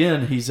 once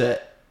again, he's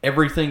at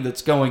everything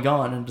that's going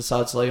on and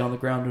decides to lay on the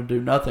ground and do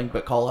nothing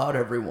but call out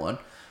everyone.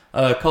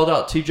 Called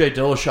out TJ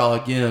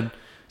Dillashaw again,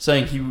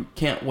 saying he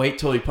can't wait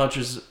till he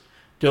punches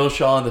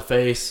Dillashaw in the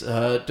face.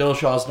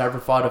 Dillashaw's never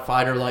fought a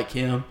fighter like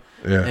him,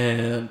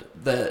 and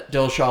that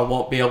Dillashaw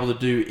won't be able to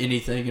do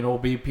anything, and it'll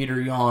be Peter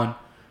Yan.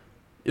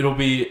 It'll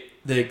be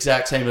the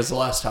exact same as the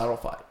last title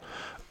fight.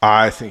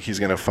 I think he's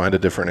going to find a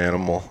different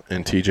animal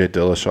in TJ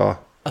Dillashaw.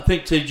 I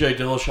think TJ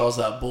Dillashaw's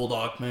that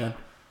bulldog, man,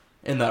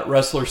 in that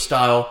wrestler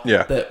style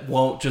that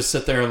won't just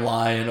sit there and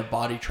lie in a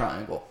body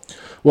triangle.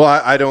 Well,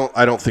 I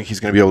don't think he's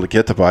going to be able to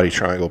get the body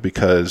triangle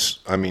because,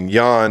 I mean,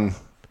 Yan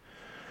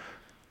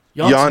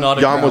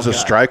was a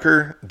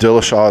striker.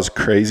 Dillashaw is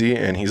crazy,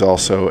 and he's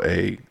also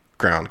a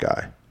ground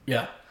guy.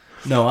 Yeah.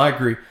 No, I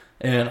agree.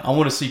 And I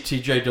want to see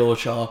TJ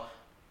Dillashaw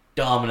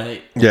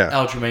dominate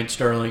Aljamain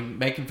Sterling,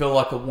 make him feel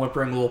like a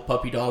whimpering little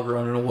puppy dog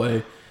running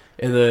away.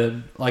 And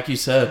then, like you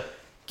said,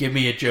 give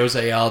me a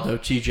Jose Aldo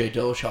TJ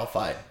Dillashaw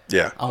fight.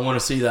 Yeah. I want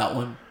to see that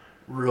one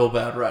real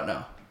bad right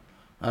now.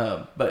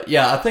 But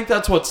yeah, I think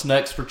that's what's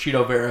next for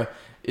Chito Vera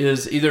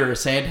is either a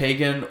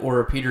Sandhagen or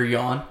a Peter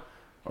Yan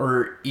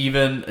or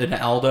even an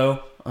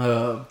Aldo.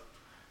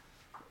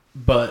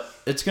 But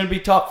it's going to be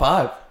top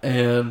 5,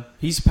 and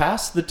he's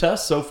passed the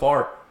test so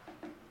far.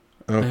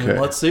 Okay.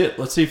 And let's see it.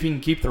 Let's see if he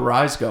can keep the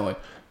rise going.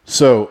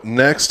 So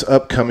next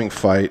upcoming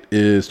fight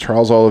is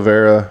Charles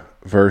Oliveira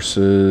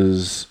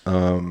versus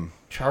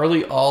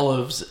Charlie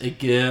Olives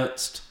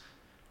against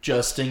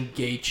Justin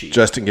Gaethje.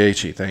 Justin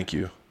Gaethje, thank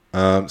you.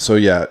 So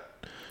yeah,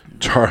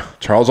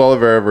 Charles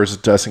Oliveira versus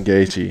Justin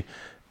Gaethje,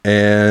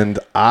 and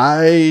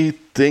I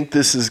think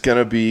this is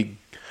gonna be.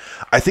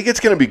 I think it's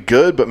gonna be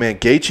good, but man,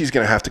 Gaethje's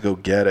gonna have to go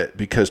get it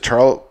because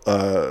Charles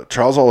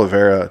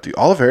Oliveira. Dude,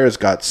 Oliveira's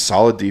got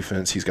solid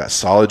defense. He's got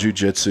solid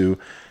jiu-jitsu.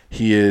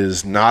 He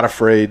is not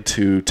afraid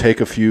to take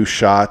a few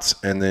shots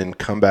and then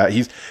come back.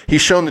 He's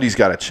shown that he's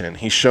got a chin.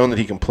 He's shown that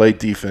he can play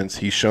defense.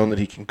 He's shown that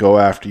he can go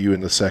after you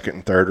in the second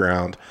and third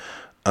round.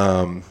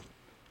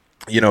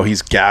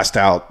 He's gassed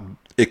out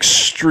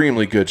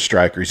extremely good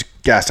striker. He's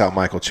gassed out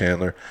Michael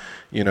Chandler.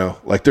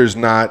 There's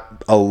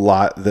not a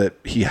lot that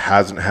he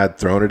hasn't had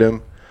thrown at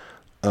him.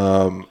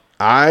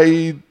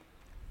 I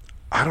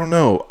don't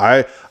know.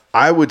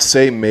 I would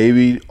say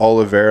maybe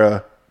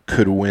Oliveira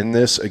could win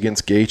this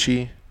against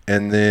Gaethje.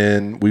 And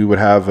then we would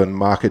have a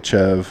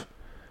Makhachev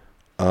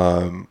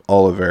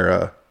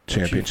Oliveira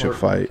championship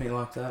fight. With me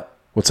like that.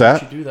 What's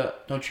that? Don't you do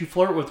that? Don't you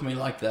flirt with me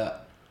like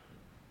that?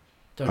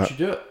 Don't you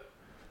do it?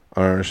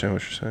 I don't understand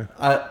what you're saying.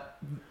 I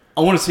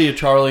want to see a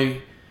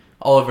Charlie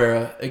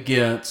Oliveira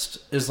against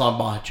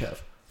Islam Makhachev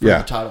for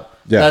the title.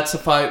 Yeah. That's the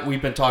fight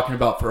we've been talking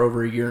about for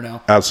over a year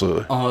now.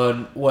 Absolutely.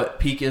 On what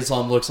peak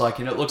Islam looks like,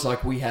 and it looks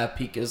like we have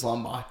peak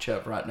Islam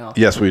Makhachev right now.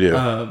 Yes, we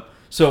do.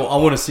 So I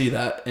want to see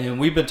that. And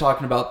we've been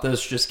talking about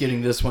this, just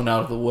getting this one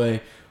out of the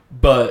way.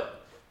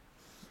 But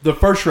the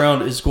first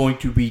round is going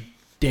to be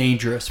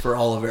dangerous for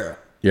Oliveira.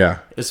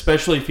 Yeah.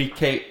 Especially if he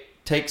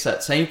takes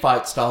that same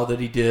fight style that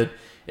he did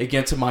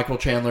against a Michael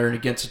Chandler and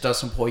against a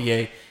Dustin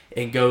Poirier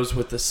and goes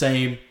with the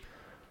same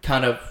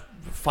kind of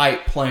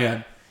fight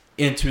plan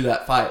into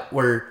that fight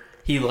where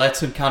he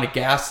lets him kind of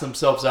gas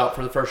themselves out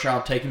for the first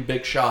round, taking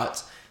big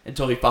shots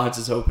until he finds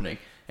his opening.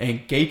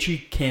 And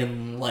Gaethje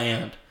can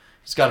land.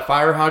 He's got a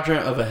fire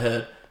hydrant of a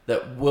head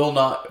that will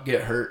not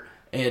get hurt,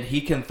 and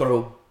he can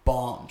throw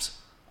bombs,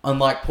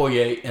 unlike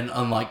Poirier and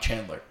unlike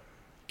Chandler.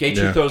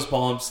 Gaethje throws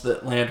bombs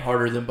that land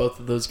harder than both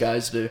of those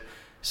guys do.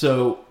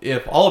 So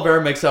if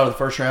Oliveira makes it out of the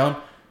first round,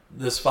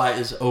 this fight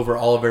is over.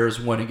 Oliveira's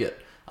winning it.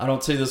 I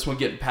don't see this one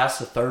getting past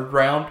the third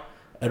round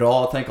at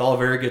all. I think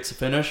Oliveira gets the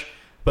finish.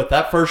 But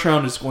that first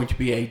round is going to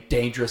be a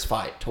dangerous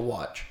fight to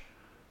watch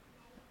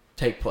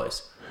take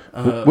place.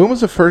 When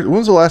was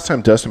the last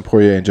time Dustin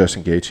Poirier and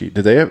Justin Gaethje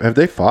have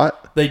they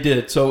fought? They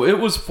did. So it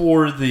was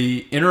for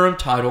the interim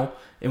title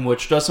in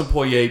which Dustin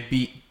Poirier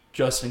beat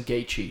Justin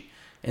Gaethje,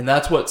 and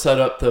that's what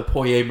set up the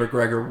Poirier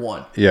McGregor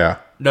one. Yeah.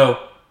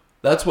 No,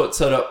 that's what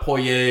set up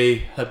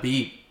Poirier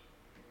Habib,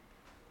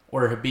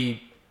 or Habib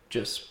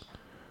just.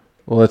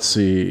 Well, let's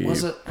see.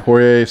 Was it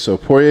Poirier? So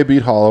Poirier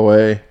beat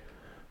Holloway.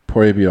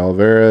 Poirier beat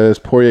Alvarez.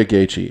 Poirier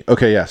Gaethje.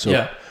 Okay, yeah.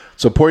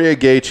 So Poirier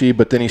Gaethje,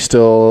 but then he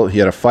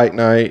had a fight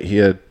night. He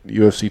had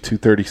UFC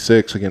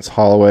 236 against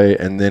Holloway,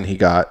 and then he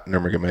got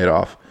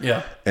Nurmagomedov.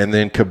 Yeah. And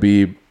then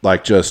Khabib,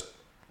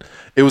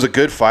 it was a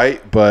good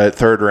fight, but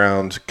third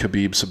round,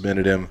 Khabib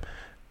submitted him.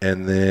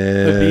 And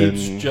then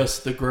Khabib's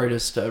just the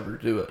greatest to ever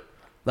do it.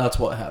 That's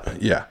what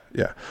happened. Yeah.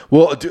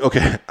 Well,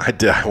 okay, I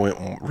went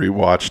and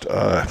rewatched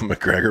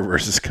McGregor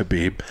versus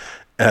Khabib,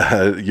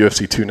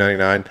 UFC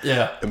 299.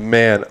 Yeah.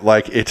 Man,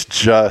 like, it's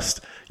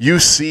just, you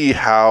see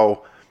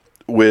how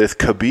with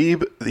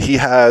Khabib, he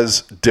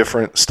has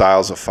different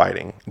styles of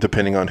fighting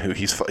depending on who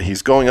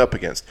he's going up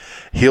against.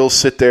 He'll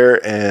sit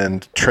there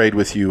and trade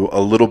with you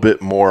a little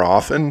bit more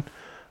often,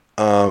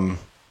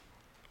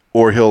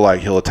 or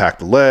he'll attack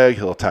the leg,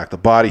 he'll attack the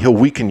body, he'll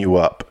weaken you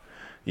up.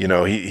 You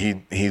know,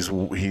 he's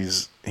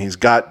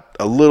got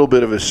a little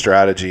bit of a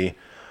strategy,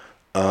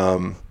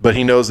 but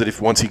he knows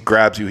that once he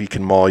grabs you, he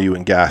can maul you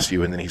and gas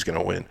you, and then he's going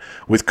to win.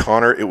 With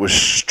Conor, it was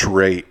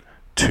straight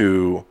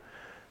to,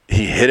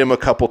 he hit him a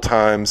couple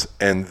times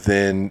and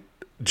then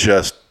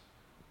just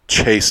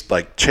chased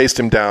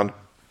him down,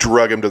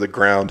 drug him to the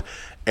ground,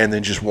 and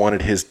then just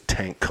wanted his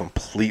tank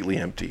completely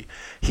empty.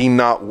 He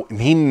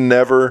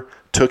never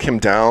took him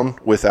down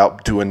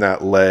without doing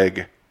that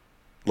leg,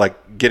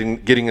 like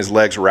getting his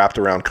legs wrapped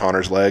around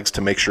Conor's legs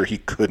to make sure he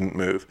couldn't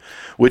move.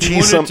 Which he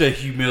wanted to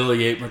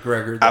humiliate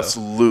McGregor, though.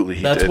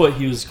 Absolutely, that's what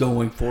he was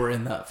going for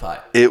in that fight.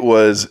 It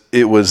was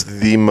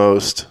the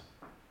most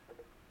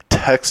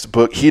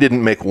textbook. He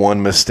didn't make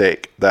one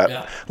mistake.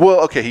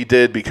 Well, okay, he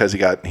did, because he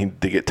did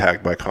get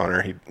tagged by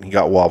Conor. He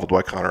got wobbled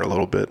by Conor a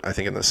little bit, I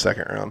think, in the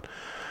second round.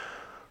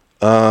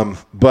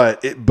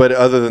 But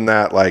other than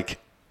that, like,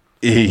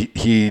 he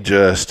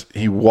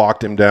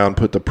walked him down,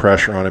 put the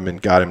pressure on him,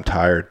 and got him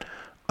tired.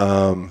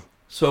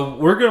 So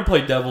we're gonna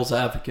play devil's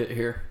advocate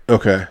here.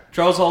 Okay.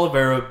 Charles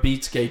Oliveira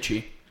beats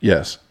Gaethje.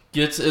 Yes.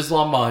 Gets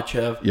Islam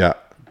Makhachev. Yeah.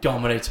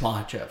 Dominates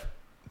Makhachev.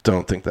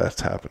 Don't think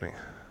that's happening.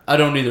 I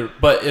don't either.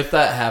 But if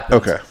that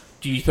happens, okay,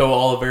 do you throw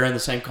Oliveira in the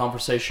same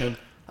conversation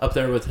up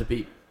there with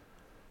Khabib?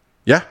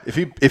 Yeah. If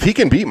he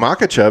can beat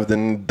Makhachev,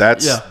 then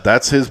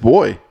that's his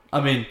boy.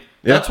 I mean,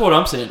 that's what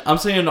I'm saying. I'm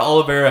saying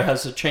Oliveira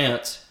has a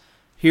chance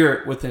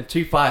here within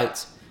 2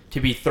 fights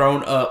to be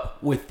thrown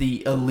up with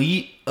the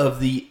elite of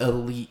the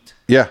elite.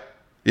 Yeah.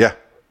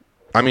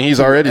 I mean, he's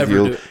already the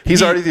elite.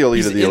 He's already the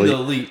elite of the elite. The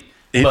elite.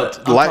 But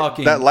I'm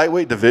talking that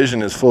lightweight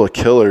division is full of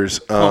killers.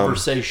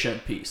 Conversation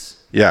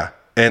piece. Yeah.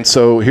 And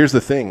so here's the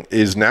thing: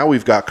 is now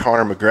we've got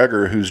Conor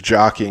McGregor, who's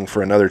jockeying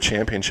for another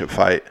championship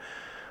fight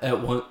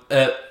at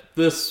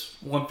this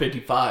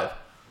 155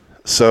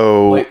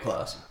 weight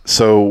class.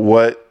 So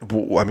what?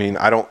 I mean,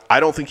 I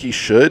don't think he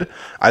should.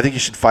 I think he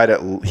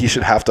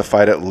should have to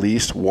fight at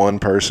least one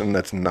person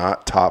that's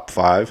not top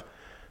 5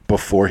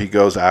 before he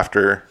goes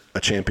after a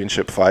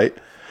championship fight.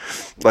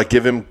 Like,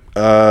 give him,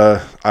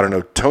 I don't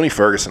know, Tony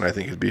Ferguson. I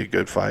think would be a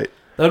good fight.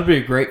 That would be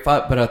a great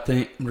fight, but I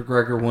think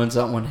McGregor wins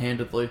that one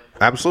handedly.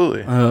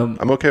 Absolutely,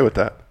 I'm okay with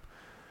that.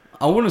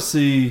 I want to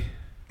see.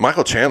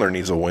 Michael Chandler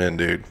needs a win,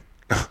 dude.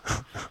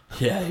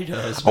 Yeah, he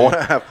does. Man.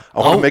 I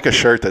want to make a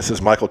shirt that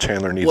says Michael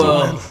Chandler needs a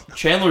win.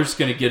 Chandler's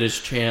going to get his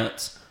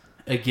chance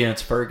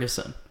against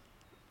Ferguson.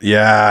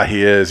 Yeah,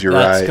 he is.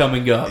 That's right.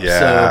 Coming up. Yeah.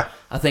 So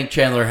I think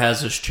Chandler has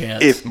his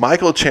chance. If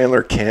Michael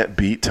Chandler can't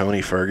beat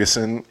Tony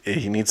Ferguson,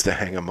 he needs to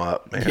hang him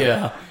up, man.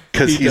 Yeah.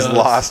 Because he's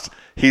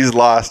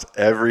lost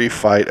every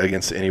fight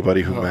against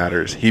anybody who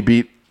matters. He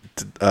beat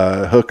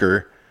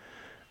Hooker,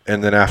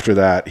 and then after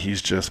that,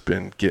 he's just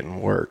been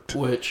getting worked.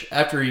 Which,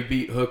 after he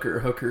beat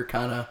Hooker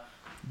kind of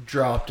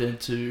dropped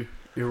into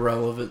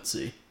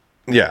irrelevancy.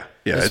 Yeah.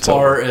 As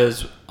far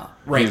as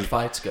ranked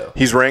fights go.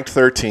 He's ranked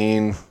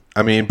 13.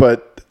 I mean,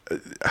 but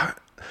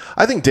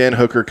I think Dan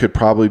Hooker could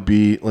probably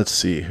be, let's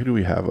see, who do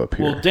we have up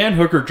here? Well, Dan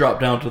Hooker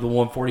dropped down to the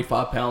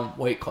 145-pound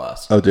weight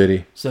class. Oh, did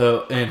he?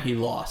 So, and he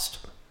lost.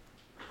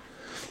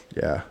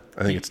 Yeah.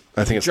 I think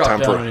it's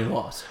time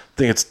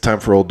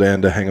for old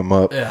Dan to hang him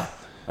up. Yeah.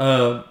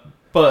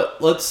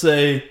 But let's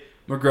say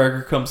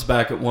McGregor comes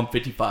back at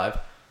 155.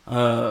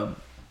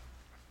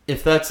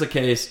 If that's the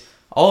case,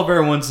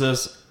 Oliveira wins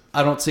this.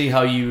 I don't see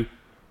how you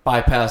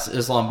bypass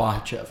Islam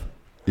Makhachev.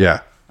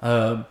 Yeah.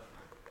 And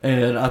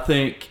I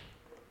think...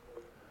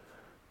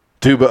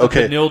 Dude, but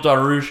okay. Neil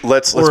Darush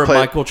let's or play,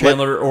 Michael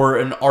Chandler or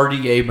an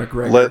RDA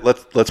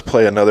McGregor. Let's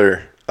play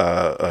another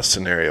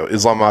scenario.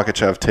 Islam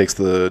Makhachev takes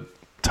the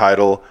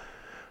title.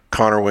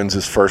 Conor wins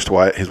his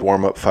his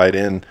warm-up fight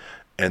in,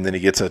 and then he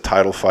gets a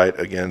title fight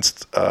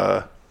against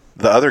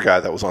the other guy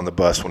that was on the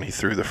bus when he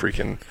threw the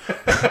freaking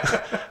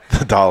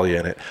the dolly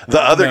in it.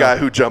 The other guy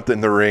who jumped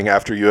in the ring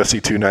after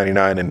UFC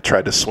 299 and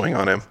tried to swing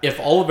on him. If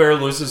Oliveira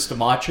loses to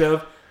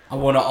Makhachev, I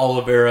want an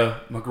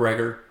Oliveira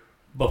McGregor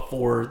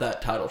before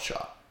that title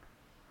shot.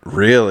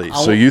 Really?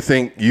 So you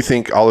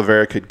think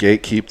Oliveira could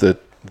gatekeep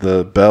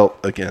the belt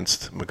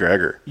against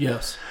McGregor?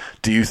 Yes.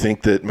 Do you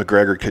think that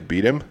McGregor could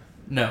beat him?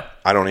 No.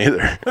 I don't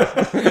either.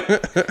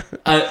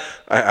 I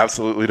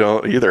absolutely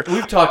don't either.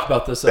 We've talked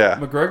about this. Yeah.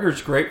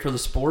 McGregor's great for the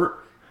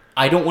sport.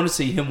 I don't want to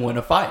see him win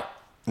a fight.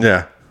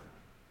 Yeah.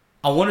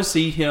 I want to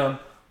see him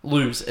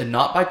lose, and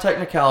not by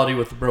technicality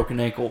with a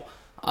broken ankle.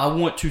 I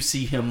want to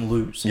see him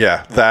lose.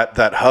 Yeah,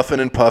 that huffing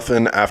and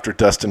puffing after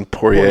Dustin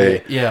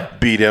Poirier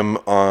beat him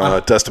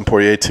on Dustin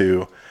Poirier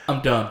 2.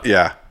 I'm done.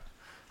 Yeah.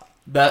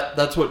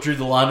 That's what drew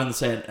the line in the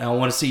sand, and I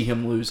want to see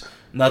him lose.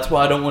 And that's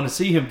why I don't want to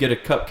see him get a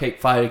cupcake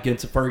fight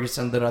against a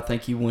Ferguson that I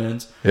think he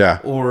wins. Yeah.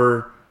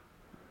 Or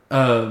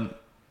I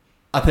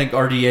think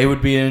RDA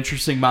would be an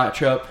interesting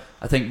matchup.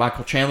 I think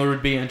Michael Chandler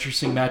would be an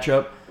interesting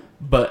matchup.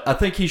 But I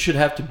think he should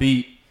have to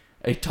beat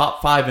a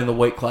top 5 in the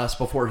weight class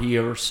before he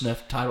ever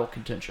sniffed title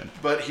contention.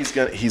 But he's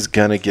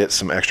gonna get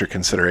some extra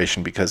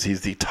consideration because he's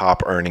the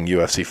top earning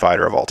UFC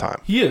fighter of all time.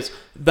 He is.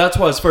 That's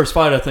why his first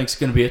fight I think is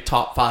going to be a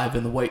top 5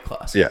 in the weight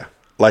class. Yeah,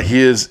 like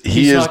he's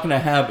not going to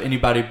have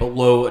anybody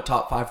below a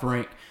top 5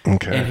 rank,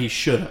 and he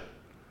shouldn't.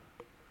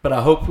 But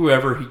I hope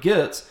whoever he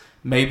gets,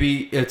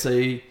 maybe it's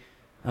a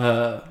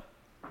I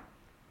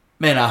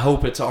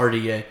hope it's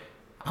RDA.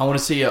 I want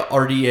to see a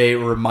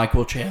RDA or a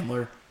Michael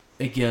Chandler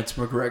against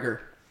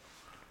McGregor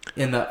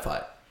in that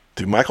fight.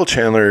 Dude, Michael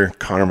Chandler,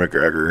 Conor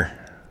McGregor,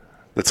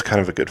 that's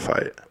kind of a good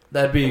fight.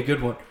 That'd be a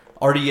good one.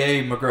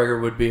 RDA McGregor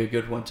would be a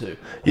good one too.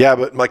 Yeah,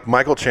 but like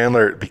Michael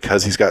Chandler,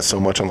 because he's got so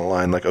much on the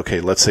line, like,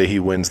 okay, let's say he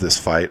wins this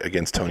fight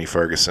against Tony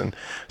Ferguson.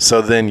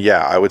 So then,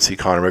 yeah, I would see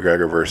Conor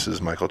McGregor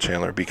versus Michael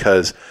Chandler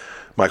because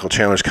Michael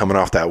Chandler's coming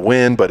off that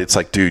win, but it's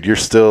like, dude, your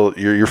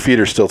feet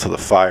are still to the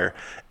fire.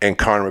 And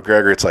Conor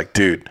McGregor, it's like,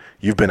 dude,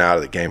 you've been out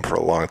of the game for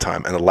a long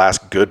time. And the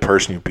last good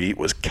person you beat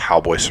was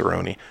Cowboy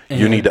Cerrone. And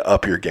you need to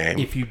up your game.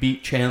 If you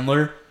beat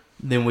Chandler,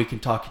 then we can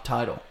talk a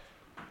title.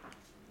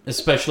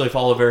 Especially if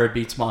Oliveira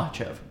beats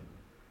Makhachev.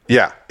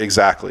 Yeah,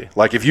 exactly.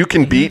 Like if you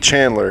can beat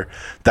Chandler,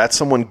 that's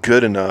someone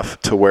good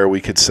enough to where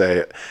we could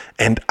say,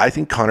 and I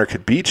think Conor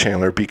could beat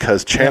Chandler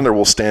because Chandler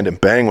will stand and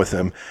bang with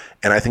him.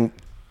 And I think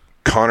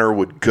Conor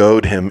would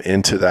goad him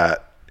into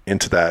that.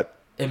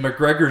 And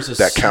McGregor's a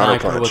that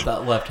sniper with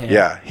that left hand.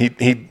 Yeah,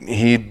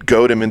 he'd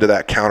goad him into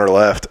that counter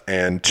left,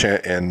 and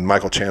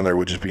Michael Chandler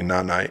would just be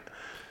not night.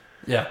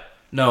 Yeah,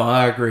 no,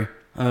 I agree.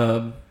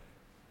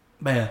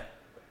 Man.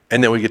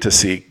 And then we get to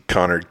see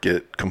Conor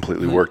get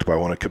completely worked by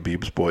one of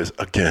Khabib's boys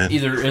again.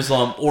 Either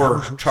Islam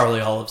or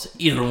Charlie Olives,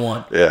 either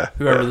one. Yeah,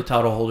 whoever the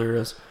title holder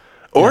is.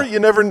 Or you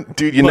never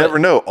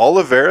know.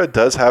 Oliveira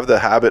does have the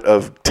habit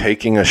of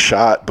taking a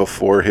shot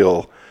before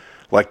he'll.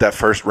 Like that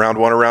first round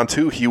 1 or round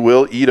 2, he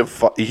will eat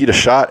a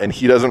shot, and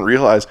he doesn't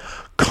realize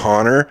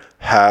Conor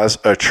has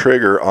a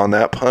trigger on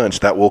that punch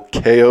that will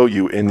KO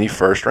you in the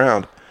first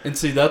round. And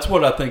see, that's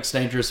what I think's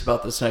dangerous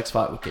about this next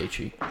fight with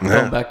Gaethje.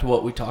 Going back to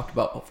what we talked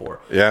about before.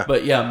 Yeah.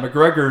 But yeah,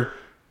 McGregor,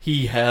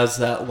 he has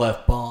that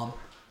left bomb.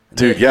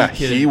 Dude, yeah,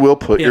 he will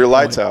put your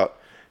lights out.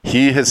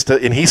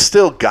 He's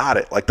still got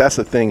it. Like that's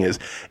the thing is,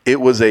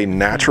 it was a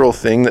natural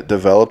thing that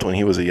developed when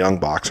he was a young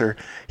boxer.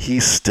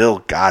 He's still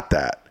got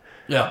that.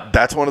 Yeah.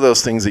 That's one of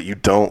those things that you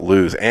don't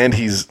lose. And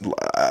he's,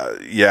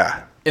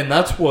 yeah. And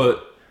that's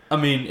what, I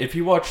mean, if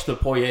you watch the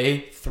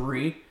Poirier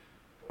 3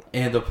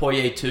 and the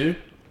Poirier 2,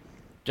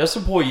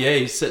 Justin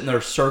Poirier is sitting there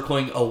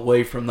circling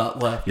away from that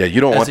left. Yeah,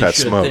 you don't want that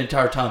smoke. The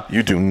entire time.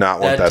 You do not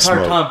want that smoke.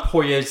 The entire time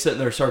Poirier is sitting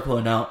there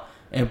circling out.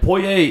 And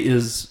Poirier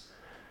is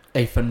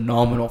a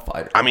phenomenal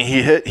fighter. I mean,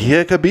 he hit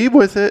Khabib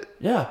with it.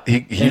 Yeah.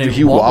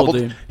 He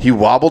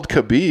wobbled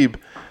Khabib,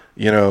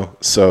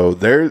 so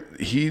there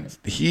he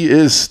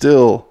is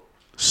still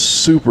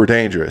super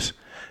dangerous.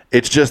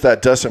 It's just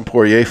that Dustin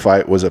Poirier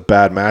fight was a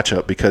bad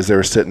matchup because they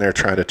were sitting there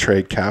trying to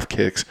trade calf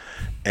kicks,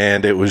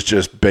 and it was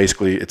just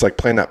basically it's like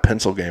playing that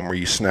pencil game where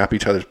you snap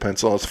each other's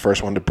pencil. It's the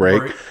first one to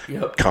break.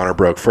 Yep. Conor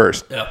broke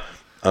first. Yeah.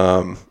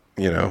 And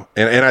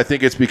I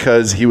think it's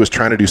because he was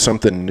trying to do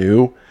something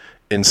new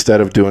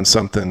instead of doing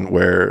something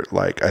where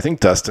like I think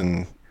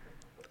Dustin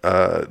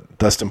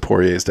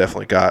Poirier's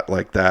definitely got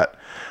like that.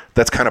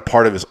 That's kind of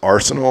part of his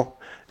arsenal,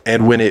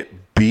 and when it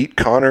beat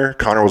Conor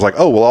was like,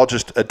 oh, well, I'll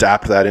just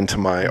adapt that into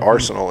my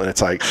arsenal. And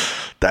it's like,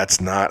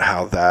 that's not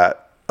how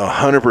that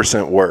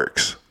 100%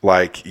 works.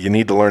 Like, you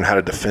need to learn how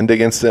to defend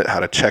against it, how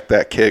to check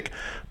that kick,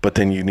 but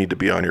then you need to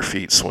be on your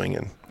feet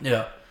swinging.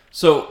 Yeah.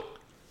 So,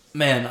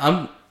 man,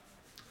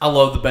 I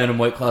love the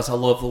bantamweight class. I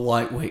love the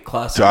lightweight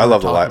class. So I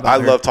love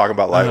talking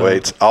about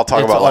lightweights. I'll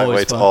talk about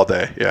lightweights all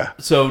day. Yeah.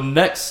 So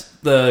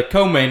next, the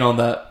co-main on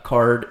that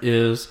card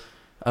is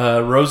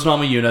Rose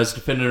Namajunas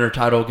defending her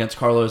title against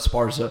Carla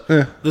Esparza.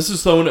 Yeah. This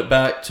is throwing it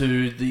back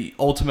to the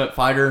Ultimate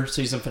Fighter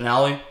season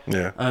finale.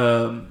 Yeah.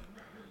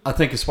 I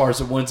think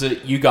Esparza wins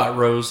it. You got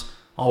Rose.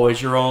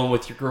 Always your own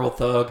with your girl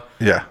thug.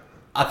 Yeah.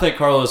 I think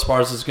Carla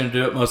Esparza is going to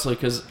do it mostly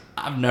because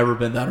I've never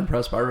been that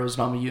impressed by Rose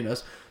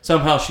Namajunas.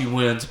 Somehow she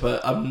wins,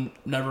 but I've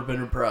never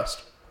been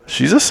impressed.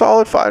 She's a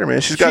solid fighter,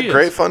 man. She's got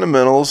great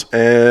fundamentals,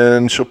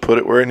 and she'll put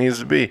it where it needs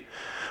to be.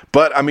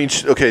 But, I mean,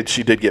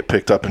 she did get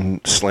picked up and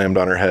slammed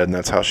on her head, and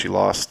that's how she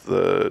lost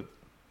the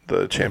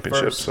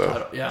championship.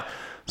 So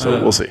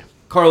we'll see.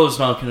 Carla's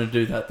not going to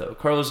do that, though.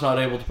 Carla's not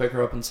able to pick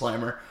her up and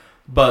slam her.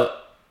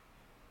 But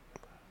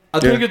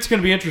I think it's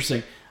going to be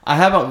interesting. I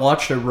haven't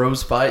watched a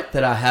Rose fight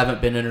that I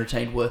haven't been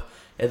entertained with.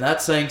 And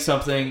that's saying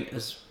something,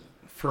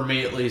 for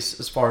me at least,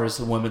 as far as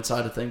the women's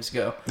side of things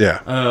go.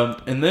 Yeah.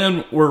 And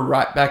then we're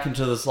right back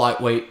into this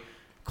lightweight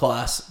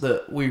class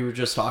that we were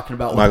just talking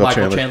about with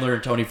Michael Chandler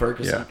and Tony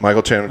Ferguson. Yeah,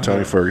 Michael Chandler and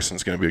Tony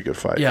Ferguson's going to be a good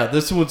fight. Yeah,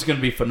 this one's going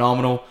to be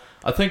phenomenal.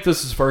 I think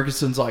this is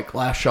Ferguson's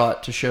last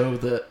shot to show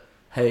that,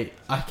 hey,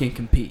 I can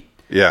compete.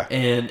 Yeah.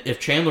 And if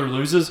Chandler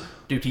loses,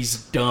 dude,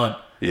 he's done.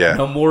 Yeah.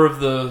 No more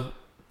of the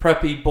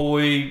preppy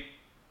boy.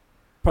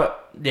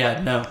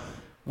 No.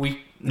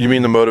 You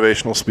mean the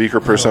motivational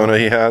speaker persona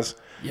he has?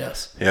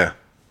 Yes. Yeah.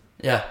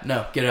 Yeah,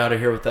 no, get out of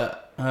here with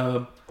that.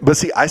 But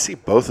see, I see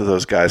both of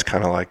those guys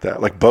kind of like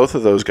that. Like, both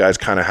of those guys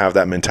kind of have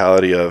that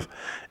mentality of,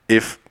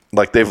 if,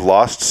 like, they've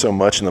lost so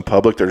much in the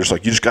public, they're just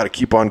like, you just got to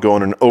keep on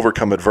going and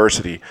overcome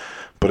adversity.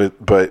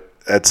 But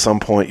at some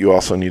point, you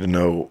also need to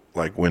know,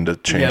 like, when to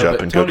change up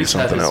and go do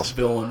something else.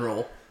 Villain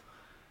role.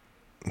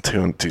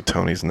 Dude,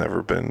 Tony's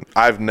never been.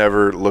 I've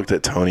never looked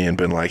at Tony and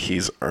been like,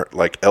 he's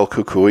like El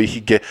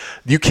Cucuy.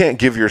 You can't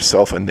give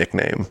yourself a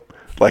nickname.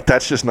 Like,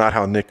 that's just not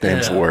how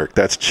nicknames work.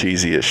 That's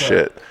cheesy as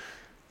shit.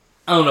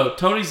 I don't know.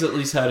 Tony's at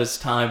least had his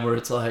time where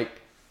it's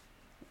like,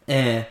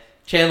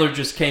 Chandler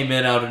just came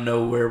in out of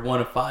nowhere, won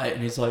a fight,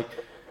 and he's like,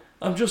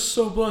 I'm just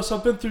so blessed.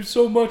 I've been through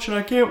so much, and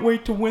I can't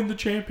wait to win the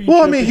championship.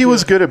 Well, I mean, he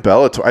was good at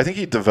Bellator. I think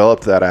he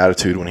developed that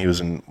attitude when he was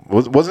in.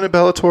 Wasn't it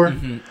Bellator?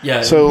 Mm-hmm.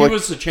 Yeah, so, he like,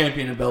 was the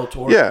champion in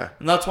Bellator. Yeah.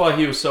 And that's why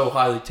he was so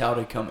highly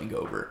touted coming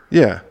over.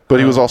 Yeah, but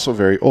he was also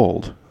very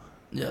old.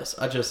 Yes,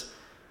 I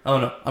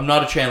don't know. I'm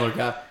not a Chandler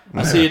guy.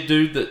 I see a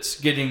dude that's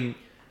getting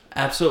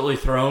absolutely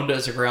thrown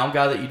as a ground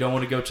guy that you don't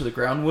want to go to the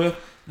ground with,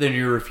 then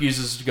he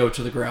refuses to go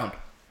to the ground.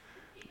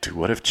 Dude,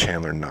 what if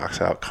Chandler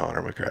knocks out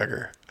Conor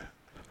McGregor?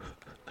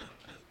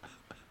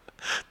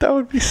 That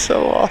would be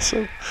so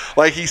awesome.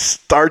 Like, he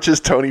starches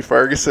Tony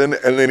Ferguson,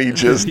 and then he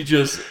just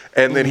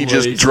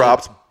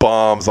drops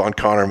bombs on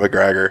Conor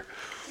McGregor.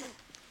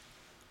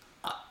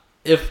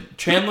 If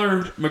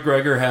Chandler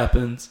McGregor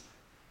happens,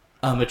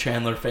 I'm a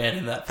Chandler fan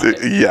in that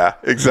fight. Yeah,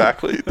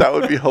 exactly. That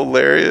would be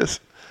hilarious.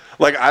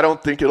 Like, I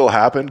don't think it'll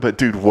happen, but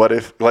dude, what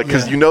if? Like,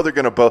 because you know they're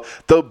gonna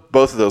both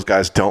of those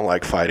guys don't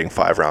like fighting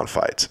 5-round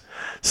fights,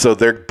 so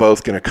they're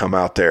both gonna come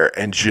out there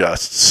and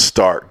just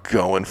start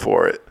going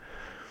for it.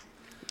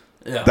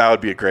 Yeah, that would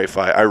be a great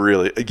fight.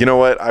 You know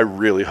what? I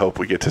really hope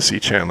we get to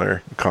see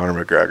Chandler and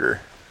Conor McGregor.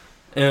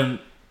 And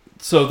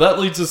so that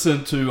leads us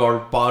into our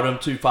bottom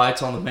two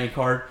fights on the main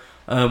card.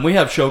 We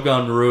have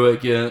Shogun Rua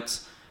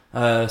against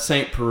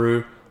St.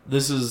 Peru.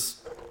 This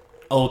is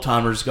old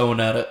timers going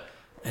at it,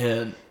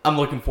 and I'm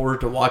looking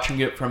forward to watching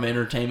it from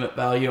entertainment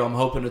value. I'm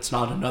hoping it's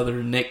not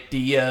another Nick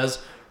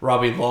Diaz,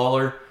 Robbie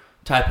Lawler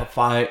type of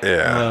fight,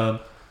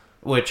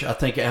 which I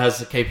think it has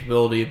the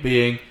capability of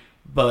being.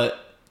 But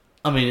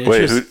I mean,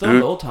 it's just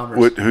the old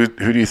timers. Who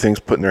do you think's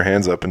putting their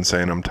hands up and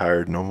saying, "I'm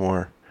tired, no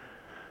more"?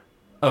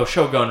 Oh,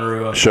 Shogun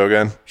Rua.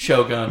 Shogun.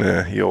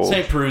 Yeah, he old.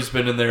 St. Peru's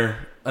been in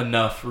there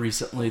enough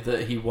recently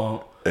that he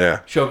won't. Yeah.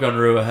 Shogun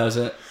Rua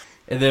hasn't.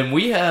 And then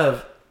we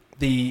have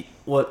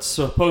what's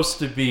supposed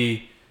to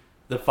be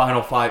the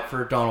final fight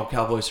for Donald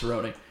Cowboy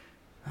Cerrone.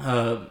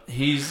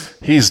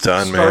 He's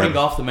done, starting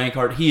off the main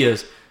card. He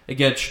is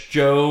against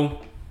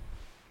Joe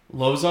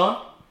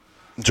Lozon.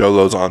 Joe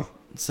Lozon.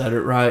 Said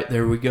it right.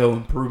 There we go.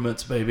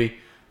 Improvements, baby.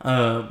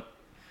 So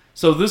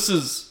this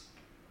is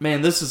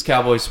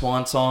Cowboy's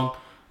swan song.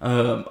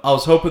 I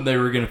was hoping they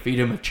were going to feed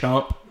him a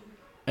chump,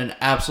 an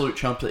absolute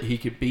chump that he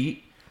could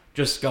beat,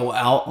 just go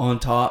out on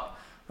top.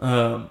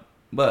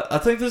 But I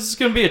think this is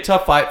going to be a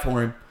tough fight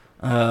for him.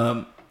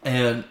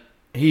 And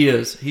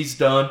he's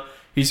done.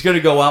 He's going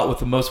to go out with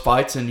the most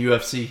fights in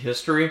UFC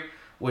history,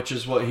 which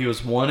is what he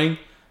was wanting.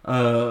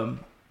 And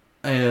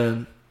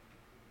I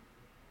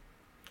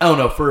don't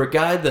know, for a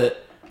guy that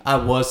I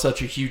was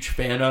such a huge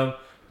fan of,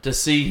 to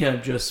see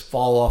him just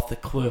fall off the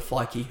cliff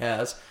like he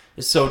has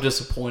is so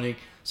disappointing.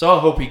 So I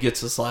hope he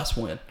gets his last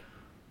win.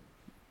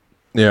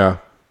 Yeah.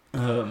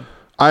 Man,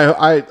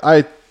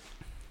 I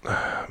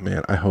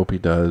hope he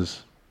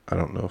does. I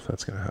don't know if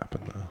that's going to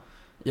happen, though.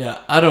 Yeah,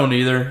 I don't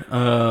either.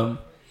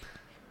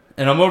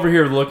 And I'm over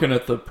here looking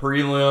at the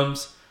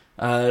prelims.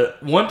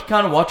 One to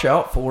kind of watch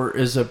out for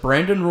is a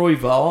Brandon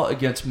Royval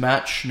against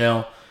Matt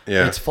Schnell.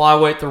 Yeah. It's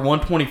flyweight. They're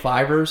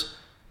 125ers,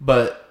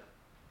 but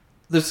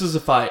this is a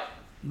fight.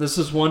 This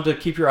is one to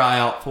keep your eye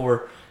out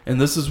for,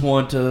 and this is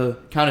one to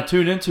kind of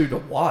tune into to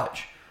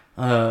watch.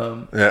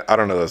 Yeah, I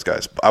don't know those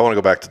guys. I want to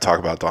go back to talk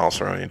about Donald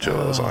Cerrone and Joe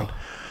Lozon.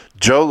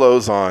 Joe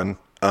Lozon,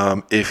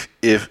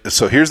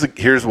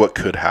 here's what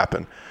could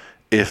happen.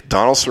 If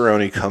Donald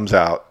Cerrone comes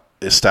out,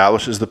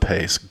 establishes the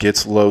pace,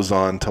 gets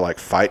Lozon to like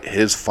fight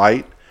his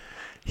fight,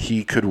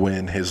 he could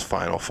win his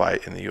final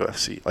fight in the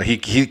UFC. Like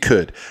he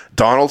could.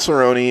 Donald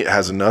Cerrone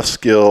has enough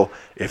skill.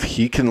 If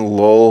he can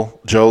lull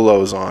Joe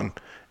Lozon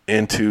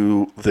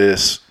into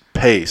this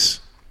pace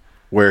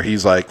where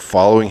he's like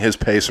following his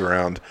pace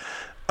around,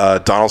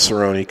 Donald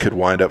Cerrone could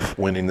wind up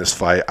winning this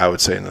fight, I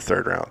would say, in the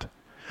third round.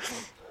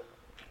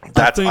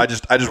 I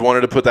just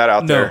wanted to put that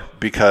out there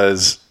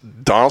because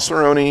Donald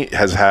Cerrone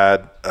has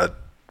had the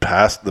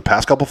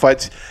past couple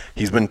fights,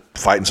 he's been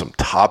fighting some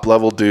top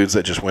level dudes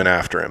that just went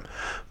after him.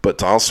 But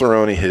Donald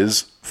Cerrone,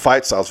 his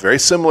fight style is very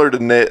similar to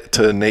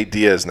Nate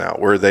Diaz now,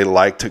 where they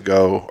like to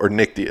go, or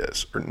Nick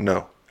Diaz, or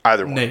no,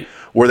 either one, Nate.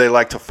 Where they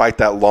like to fight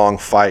that long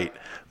fight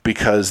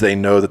because they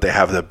know that they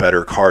have the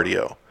better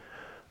cardio.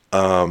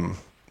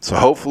 So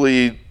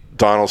hopefully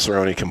Donald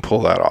Cerrone can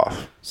pull that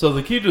off. So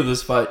the key to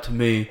this fight to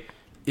me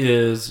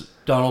is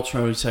Donald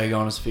Cerrone staying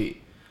on his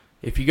feet.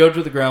 If you go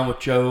to the ground with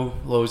Joe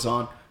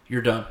Lozon,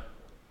 you're done.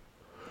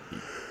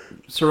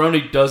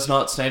 Cerrone does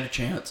not stand a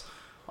chance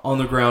on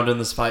the ground in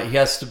this fight. He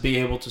has to be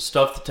able to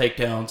stuff the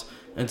takedowns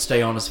and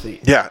stay on his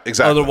feet. Yeah,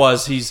 exactly.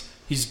 Otherwise,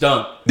 he's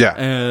done. Yeah.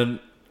 And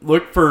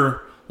look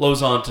for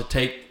Lozon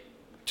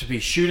to be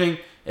shooting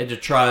and to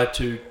try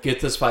to get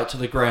this fight to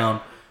the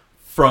ground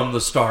from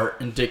the start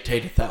and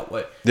dictate it that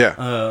way.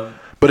 Yeah.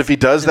 But if he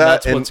does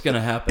that, that's what's going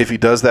to happen. If he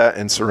does that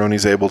and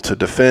Cerrone's able to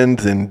defend,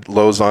 then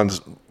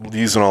Lozon's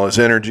using all his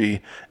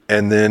energy,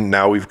 and then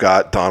now we've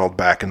got Donald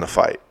back in the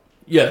fight.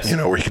 Yes. You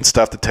know, where he can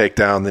stuff the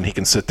takedown, then he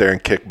can sit there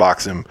and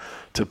kickbox him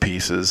to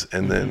pieces,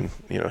 and then,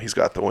 you know, he's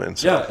got the win.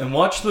 So. Yeah, and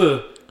watch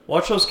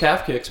those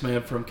calf kicks,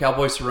 man, from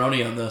Cowboy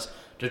Cerrone on this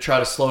to try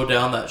to slow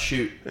down that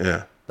shoot.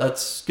 Yeah.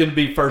 That's going to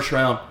be first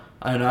round,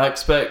 and I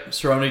expect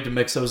Cerrone to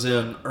mix those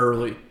in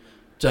early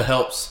to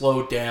help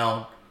slow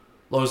down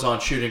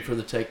Lozon shooting for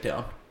the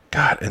takedown.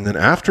 God, and then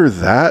after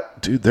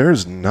that, dude,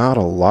 there's not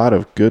a lot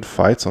of good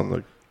fights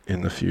in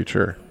the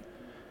future.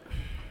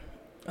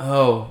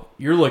 Oh,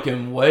 you're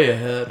looking way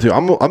ahead. Dude,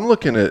 I'm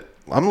looking at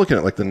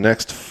like the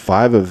next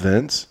 5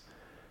 events,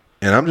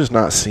 and I'm just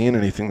not seeing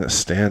anything that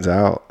stands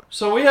out.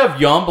 So we have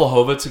Jan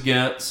Blachowicz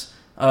against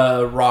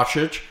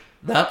Rakic.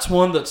 That's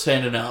one that's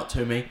standing out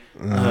to me.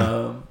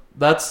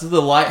 That's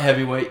the light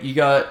heavyweight. You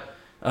got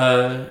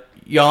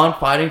Jan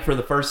fighting for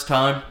the first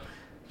time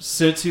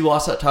since he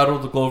lost that title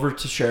to Glover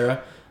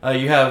Teixeira.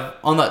 You have,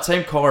 on that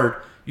same card,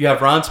 you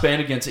have Ryan Spann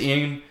against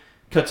Ian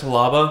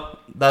Cutelaba.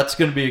 That's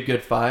going to be a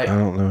good fight. I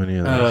don't know any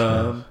of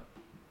those.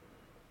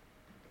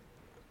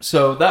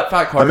 So that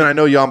fight card. I mean, I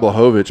know Jan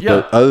Blachowicz,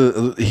 Yeah.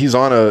 but he's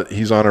on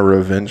a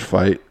revenge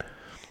fight.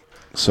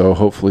 So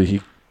hopefully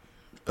he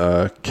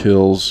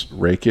kills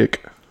Rakic.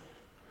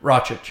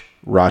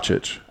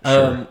 Rakic.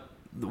 Sure.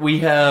 We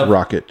have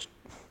Rakic.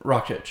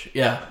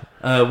 Yeah.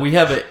 We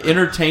have an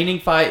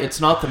entertaining fight.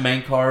 It's not the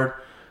main card.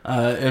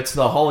 It's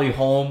the Holly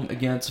Holm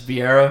against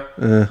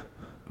Vieira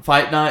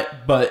fight night,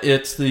 but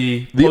it's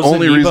the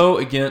only reason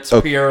against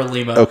Pierre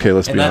Lima. Okay,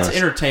 let's be honest. And that's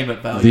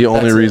entertainment value. The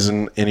only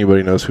reason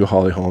anybody knows who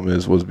Holly Holm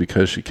is was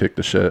because she kicked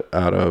the shit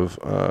out of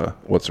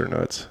what's her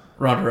nuts?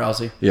 Ronda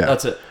Rousey. Yeah,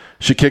 that's it.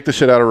 She kicked the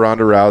shit out of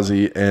Ronda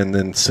Rousey, and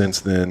then since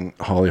then,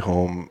 Holly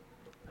Holm.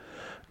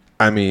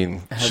 I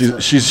mean,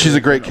 she's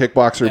a great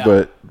kickboxer,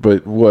 yeah.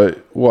 but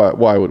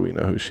why would we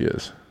know who she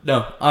is?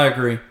 No, I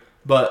agree.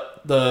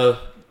 But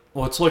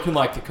it's looking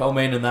like the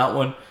co-main in that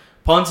one,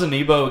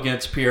 Ponzinibbio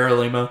against Pierre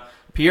Lima.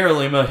 Pierre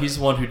Lima, he's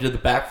the one who did the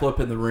backflip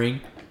in the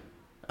ring.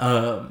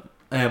 And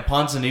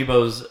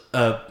Ponzinibbio's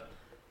an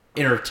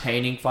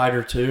entertaining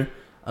fighter too.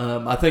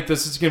 I think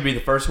this is going to be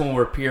the first one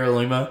where Pierre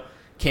Lima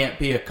can't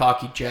be a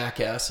cocky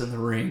jackass in the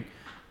ring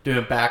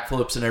doing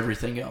backflips and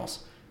everything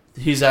else.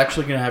 He's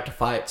actually going to have to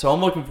fight. So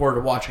I'm looking forward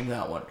to watching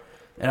that one.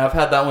 And I've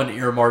had that one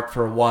earmarked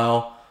for a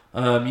while.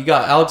 You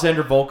got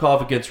Alexander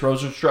Volkov against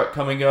Rosenstruck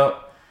coming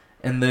up.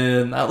 And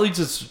then that leads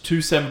us to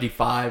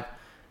 275.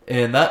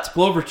 And that's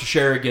Glover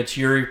Teixeira against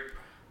Yuri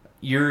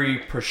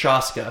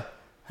Prochazka.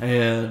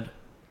 And,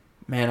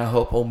 man, I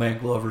hope old man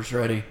Glover's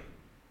ready.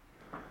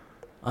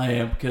 I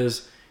am,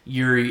 because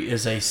Yuri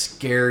is a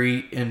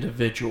scary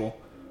individual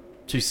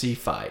to see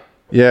fight.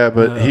 Yeah,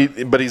 but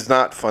he's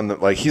not fun.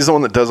 He's the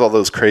one that does all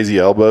those crazy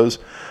elbows,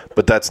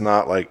 but that's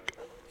not like...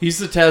 He's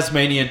the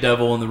Tasmanian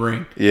devil in the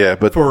ring. Yeah,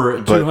 but... For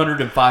a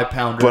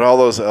 205-pounder. But all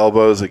those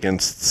elbows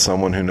against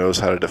someone who knows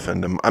how to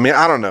defend him. I mean,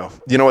 I don't know.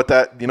 You know what?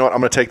 I'm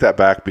going to take that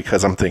back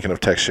because I'm thinking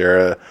of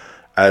Teixeira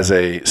as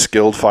a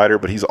skilled fighter,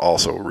 but he's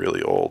also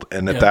really old.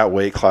 And at that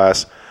weight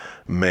class,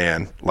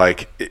 man,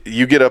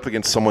 you get up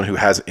against someone who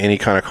has any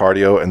kind of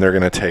cardio, and they're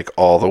going to take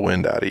all the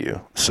wind out of you.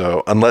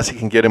 So unless he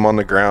can get him on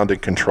the ground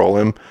and control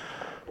him,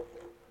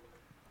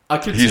 I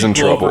could he's see in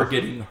Glover trouble.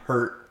 Getting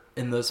hurt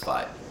in this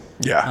fight.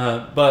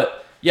 Yeah.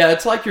 But yeah,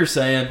 it's like you're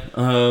saying.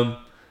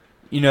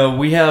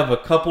 We have a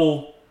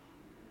couple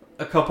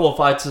of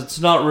fights. It's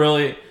not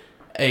really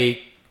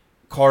a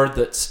card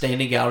that's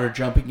standing out or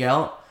jumping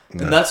out,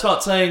 and that's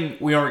not saying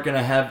we aren't going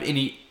to have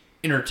any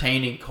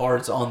entertaining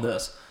cards on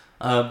this.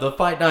 The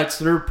fight nights,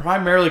 they're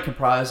primarily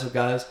comprised of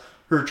guys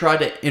who are trying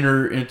to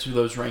enter into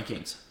those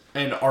rankings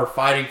and are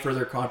fighting for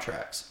their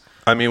contracts.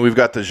 I mean, we've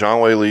got the Zhang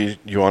Weili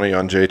Joanna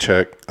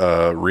Jacek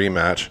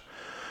rematch,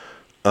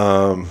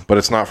 but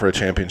it's not for a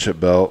championship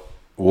belt.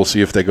 We'll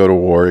see if they go to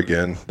war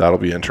again. That'll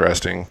be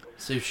interesting.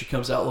 See if she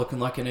comes out looking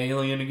like an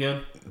alien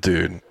again.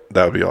 Dude,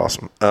 that would be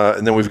awesome.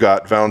 And then we've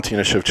got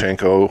Valentina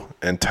Shevchenko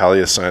and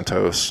Talia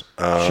Santos.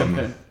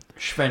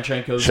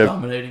 Shevchenko's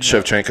dominating.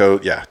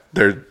 Shevchenko, yeah.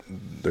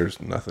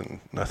 There's nothing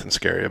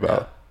scary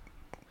about. Yeah.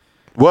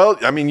 Well,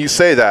 I mean, you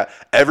say that.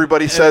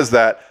 Everybody says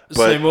that.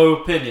 But, same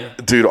opinion.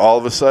 Dude, all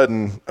of a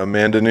sudden,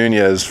 Amanda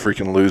Nunes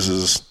freaking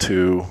loses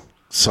to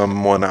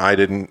someone I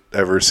didn't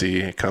ever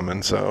see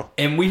coming. So,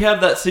 and we have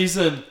that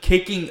season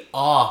kicking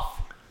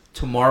off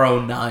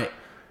tomorrow night,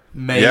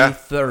 May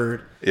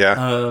 3rd.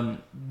 Yeah.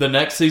 The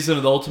next season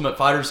of The Ultimate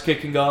Fighter is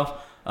kicking off.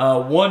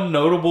 One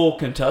notable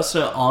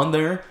contestant on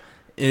there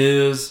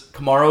is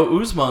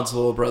Kamaru Usman's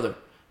little brother.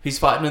 He's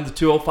fighting in the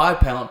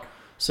 205-pound.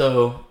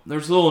 So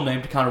there's a little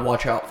name to kind of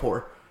watch out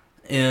for.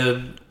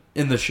 in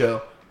the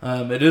show.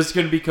 It is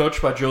going to be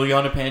coached by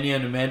Juliana Pena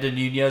and Amanda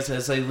Nunez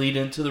as they lead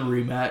into the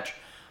rematch.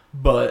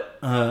 But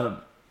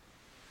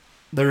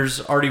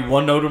there's already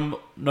one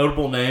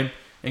notable name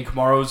in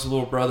Kamaru's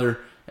little brother,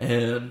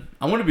 and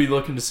I'm going to be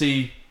looking to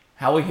see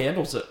how he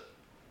handles it.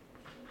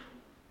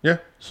 Yeah,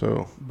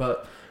 so.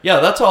 But, yeah,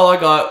 that's all I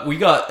got. We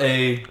got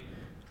a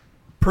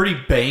pretty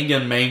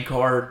banging main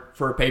card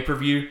for a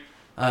pay-per-view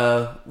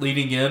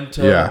leading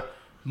into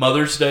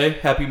Mother's Day.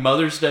 Happy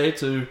Mother's Day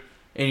to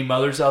any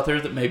mothers out there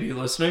that may be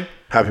listening.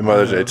 Happy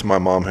Mother's Day to my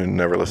mom who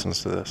never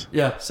listens to this.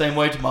 Yeah, same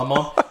way to my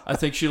mom. I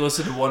think she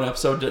listened to one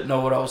episode, didn't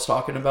know what I was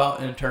talking about,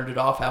 and turned it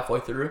off halfway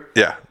through.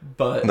 Yeah.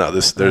 But no,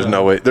 there's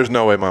no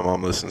way my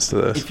mom listens to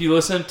this. If you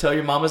listen, tell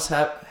your mama's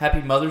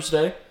Happy Mother's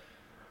Day.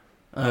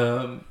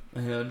 But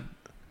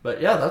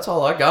yeah, that's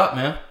all I got,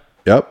 man.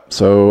 Yep.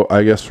 So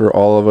I guess for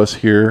all of us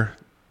here,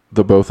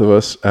 the both of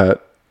us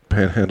at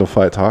Panhandle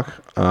Fight Talk,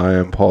 I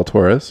am Paul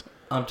Torres.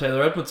 I'm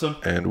Taylor Edmondson.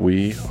 And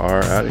we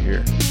are out of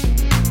here.